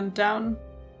been burned down.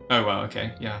 Oh, well,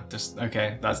 okay, yeah, that's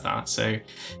that. So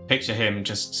picture him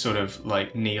just sort of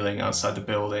like kneeling outside the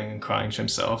building and crying to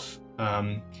himself.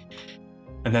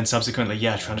 And then subsequently,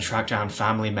 trying to track down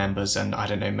family members and, I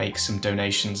don't know, make some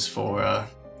donations for,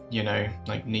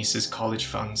 like niece's college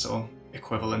funds or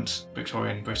equivalent,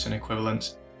 Victorian Britain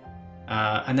equivalent.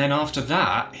 And then after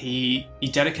that, he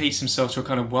dedicates himself to a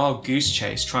kind of wild goose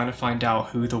chase, trying to find out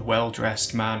who the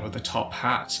well-dressed man with the top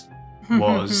hat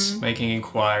was, making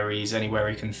inquiries anywhere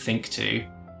he can think to,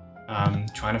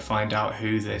 trying to find out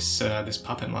who this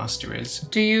puppet master is.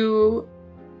 Do you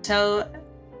tell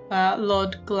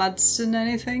Lord Gladstone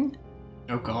anything?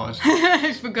 Oh God.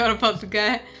 I forgot about the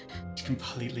guy.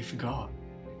 Completely forgot.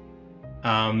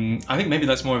 I think maybe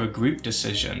that's more of a group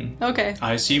decision. Okay.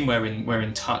 I assume we're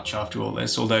in touch after all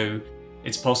this, although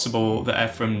it's possible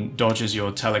that Ephraim dodges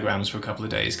your telegrams for a couple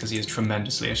of days because he is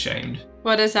tremendously ashamed.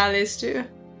 What does Alice do?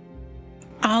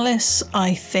 Alice,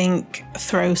 I think,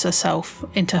 throws herself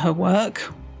into her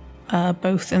work,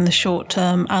 both in the short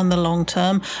term and the long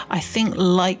term. I think,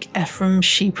 like Ephraim,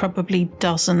 she probably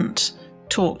doesn't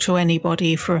talk to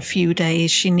anybody for a few days.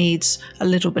 She needs a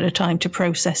little bit of time to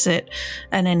process it,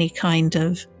 and any kind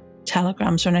of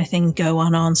telegrams or anything go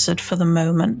unanswered for the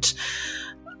moment.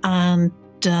 And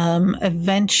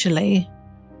eventually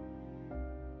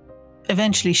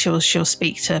she'll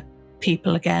speak to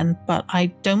people again, but I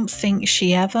don't think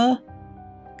she ever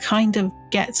kind of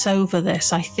gets over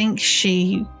this. I think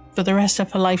she, for the rest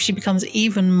of her life, she becomes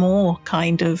even more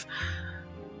kind of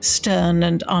stern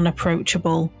and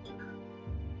unapproachable.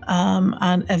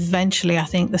 And eventually I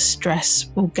think the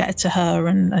stress will get to her,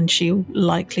 and she'll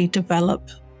likely develop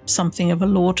something of a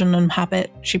laudanum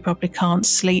habit. She probably can't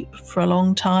sleep for a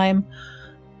long time,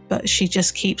 but she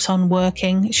just keeps on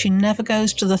working. She never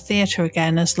goes to the theatre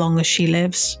again as long as she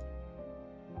lives.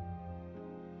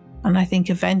 And I think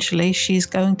eventually she's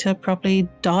going to probably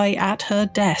die at her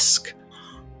desk.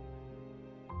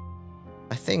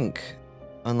 I think,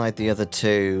 unlike the other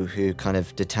two who kind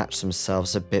of detached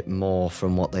themselves a bit more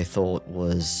from what they thought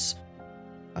was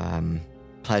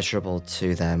pleasurable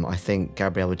to them, I think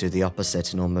Gabrielle would do the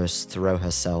opposite and almost throw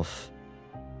herself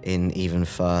in even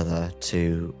further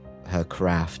to her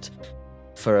craft.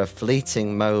 For a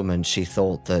fleeting moment, she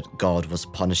thought that God was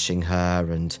punishing her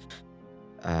and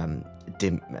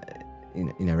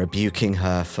rebuking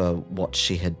her for what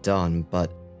she had done,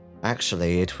 but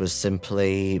actually it was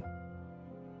simply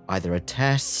either a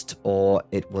test or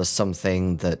it was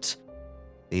something that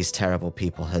these terrible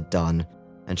people had done.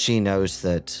 And she knows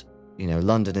that,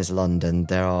 London is London.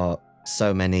 There are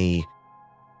so many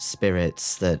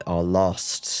spirits that are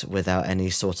lost without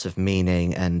any sort of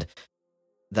meaning, and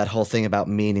that whole thing about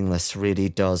meaningless really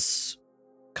does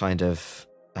kind of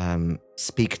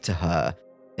speak to her,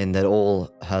 in that all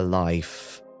her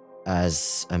life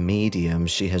as a medium,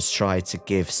 she has tried to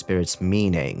give spirits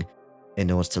meaning in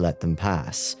order to let them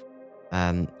pass.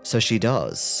 So she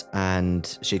does,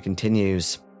 and she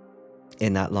continues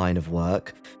in that line of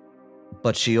work.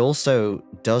 But she also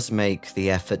does make the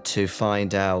effort to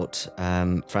find out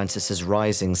Francis's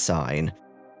rising sign,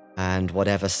 and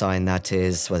whatever sign that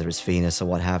is, whether it's Venus or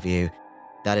what have you,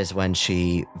 that is when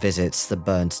she visits the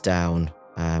burnt down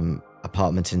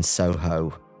apartment in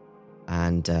Soho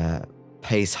and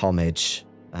pays homage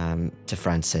to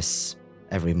Francis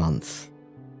every month.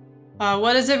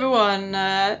 What does everyone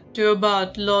do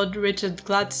about Lord Richard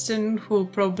Gladstone, who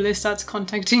probably starts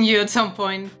contacting you at some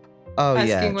point,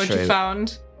 asking what you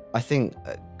found? I think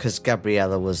because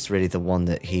Gabriella was really the one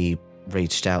that he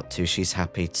reached out to, she's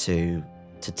happy to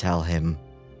tell him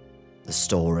the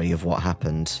story of what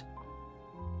happened.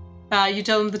 You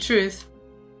tell him the truth?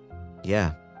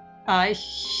 Yeah.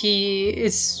 He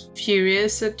is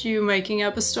furious at you making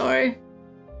up a story.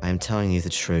 I am telling you the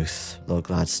truth, Lord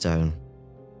Gladstone.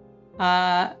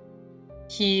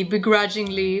 He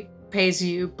begrudgingly pays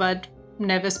you, but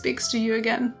never speaks to you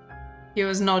again. He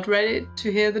was not ready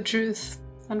to hear the truth.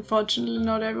 Unfortunately,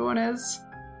 not everyone is.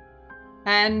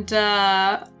 And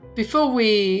before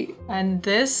we end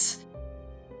this,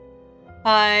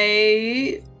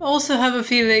 I also have a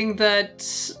feeling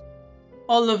that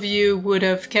all of you would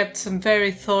have kept some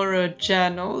very thorough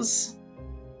journals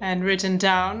and written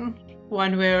down,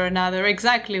 one way or another,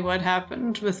 exactly what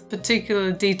happened with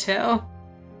particular detail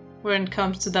when it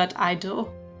comes to that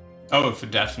idol. Oh, for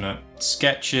definite.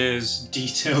 Sketches,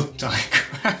 detailed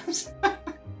diagrams.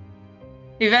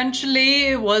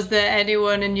 Eventually, was there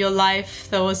anyone in your life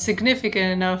that was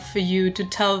significant enough for you to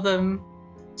tell them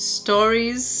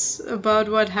stories about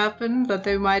what happened that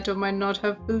they might or might not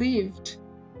have believed?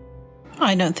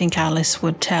 I don't think Alice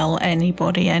would tell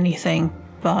anybody anything,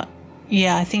 but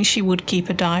yeah, I think she would keep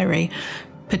a diary,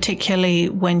 particularly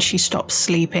when she stops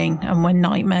sleeping and when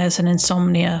nightmares and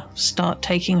insomnia start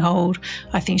taking hold.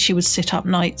 I think she would sit up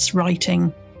nights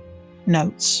writing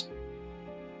notes.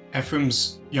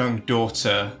 Ephraim's young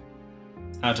daughter,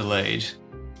 Adelaide,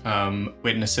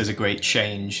 witnesses a great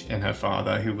change in her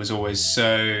father, who was always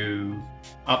so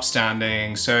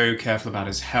upstanding, so careful about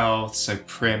his health, so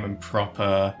prim and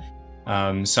proper.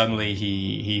 Suddenly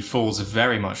he falls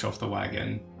very much off the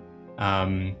wagon.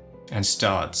 and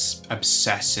starts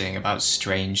obsessing about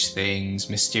strange things,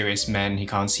 mysterious men he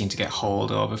can't seem to get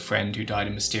hold of, a friend who died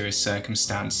in mysterious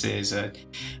circumstances,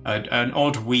 an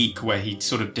odd week where he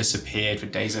sort of disappeared for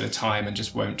days at a time and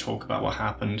just won't talk about what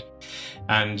happened.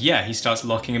 And yeah, he starts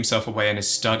locking himself away in his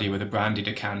study with a brandy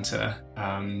decanter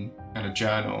and a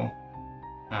journal.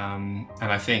 And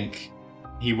I think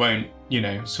he won't,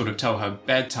 sort of tell her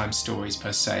bedtime stories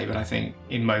per se, but I think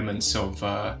in moments of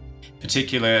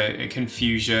particular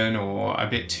confusion or a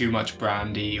bit too much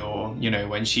brandy, or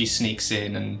when she sneaks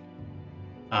in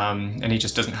and he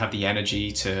just doesn't have the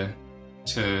energy to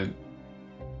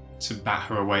bat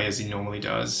her away as he normally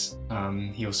does,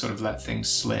 he'll sort of let things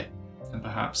slip and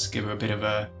perhaps give her a bit of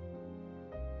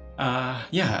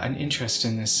an interest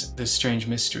in this strange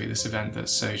mystery, this event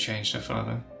that's so changed her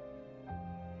father.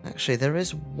 Actually, there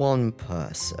is one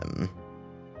person.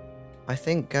 I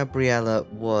think Gabriella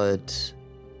would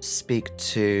speak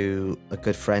to a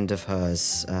good friend of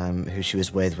hers who she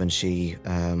was with when she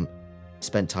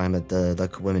spent time at the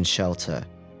local women's shelter,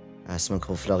 someone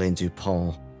called Florine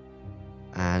Dupont,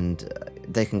 and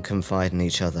they can confide in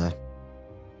each other.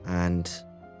 And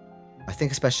I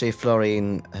think especially if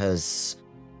Florine has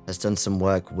done some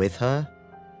work with her,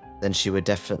 then she would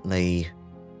definitely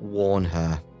warn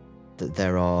her that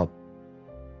there are,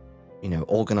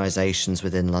 organizations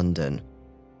within London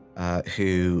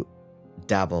who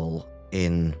dabble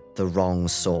in the wrong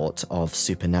sort of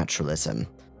supernaturalism,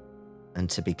 and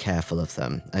to be careful of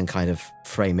them and kind of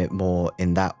frame it more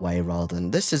in that way rather than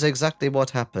this is exactly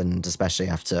what happened, especially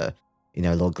after,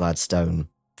 Lord Gladstone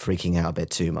freaking out a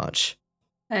bit too much.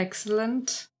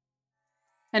 Excellent.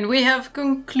 And we have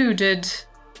concluded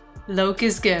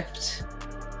Loki's Gift.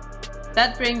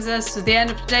 That brings us to the end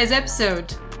of today's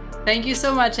episode. Thank you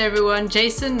so much, everyone.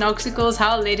 Jason, Noxicals,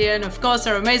 Hal, Lydia, and of course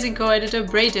our amazing co-editor,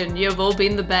 Brayden. You have all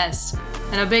been the best.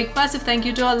 And a big massive thank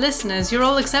you to our listeners. You're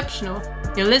all exceptional.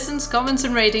 Your listens, comments,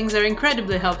 and ratings are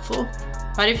incredibly helpful.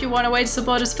 But if you want a way to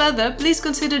support us further, please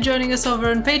consider joining us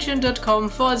over on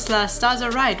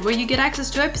patreon.com/StarsAreRight, where you get access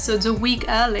to episodes a week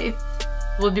early.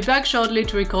 We'll be back shortly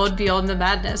to record Beyond the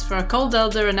Madness for our Cold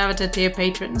Elder and Avatar tier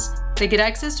patrons. They get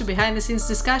access to behind-the-scenes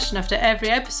discussion after every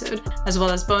episode, as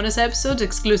well as bonus episodes,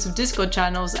 exclusive Discord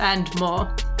channels, and more.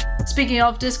 Speaking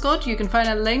of Discord, you can find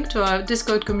a link to our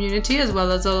Discord community as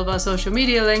well as all of our social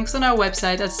media links on our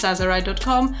website at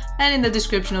starsarite.com and in the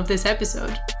description of this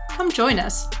episode. Come join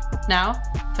us. Now,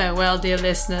 farewell dear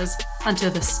listeners,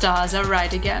 until the stars are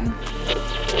right again.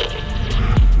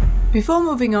 Before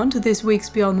moving on to this week's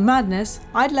Beyond the Madness,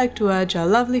 I'd like to urge our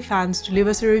lovely fans to leave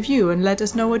us a review and let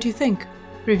us know what you think.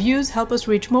 Reviews help us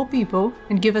reach more people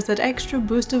and give us that extra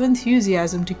boost of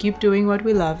enthusiasm to keep doing what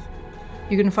we love.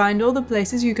 You can find all the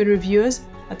places you can review us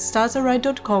at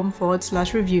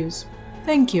starsarite.com/reviews.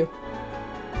 Thank you.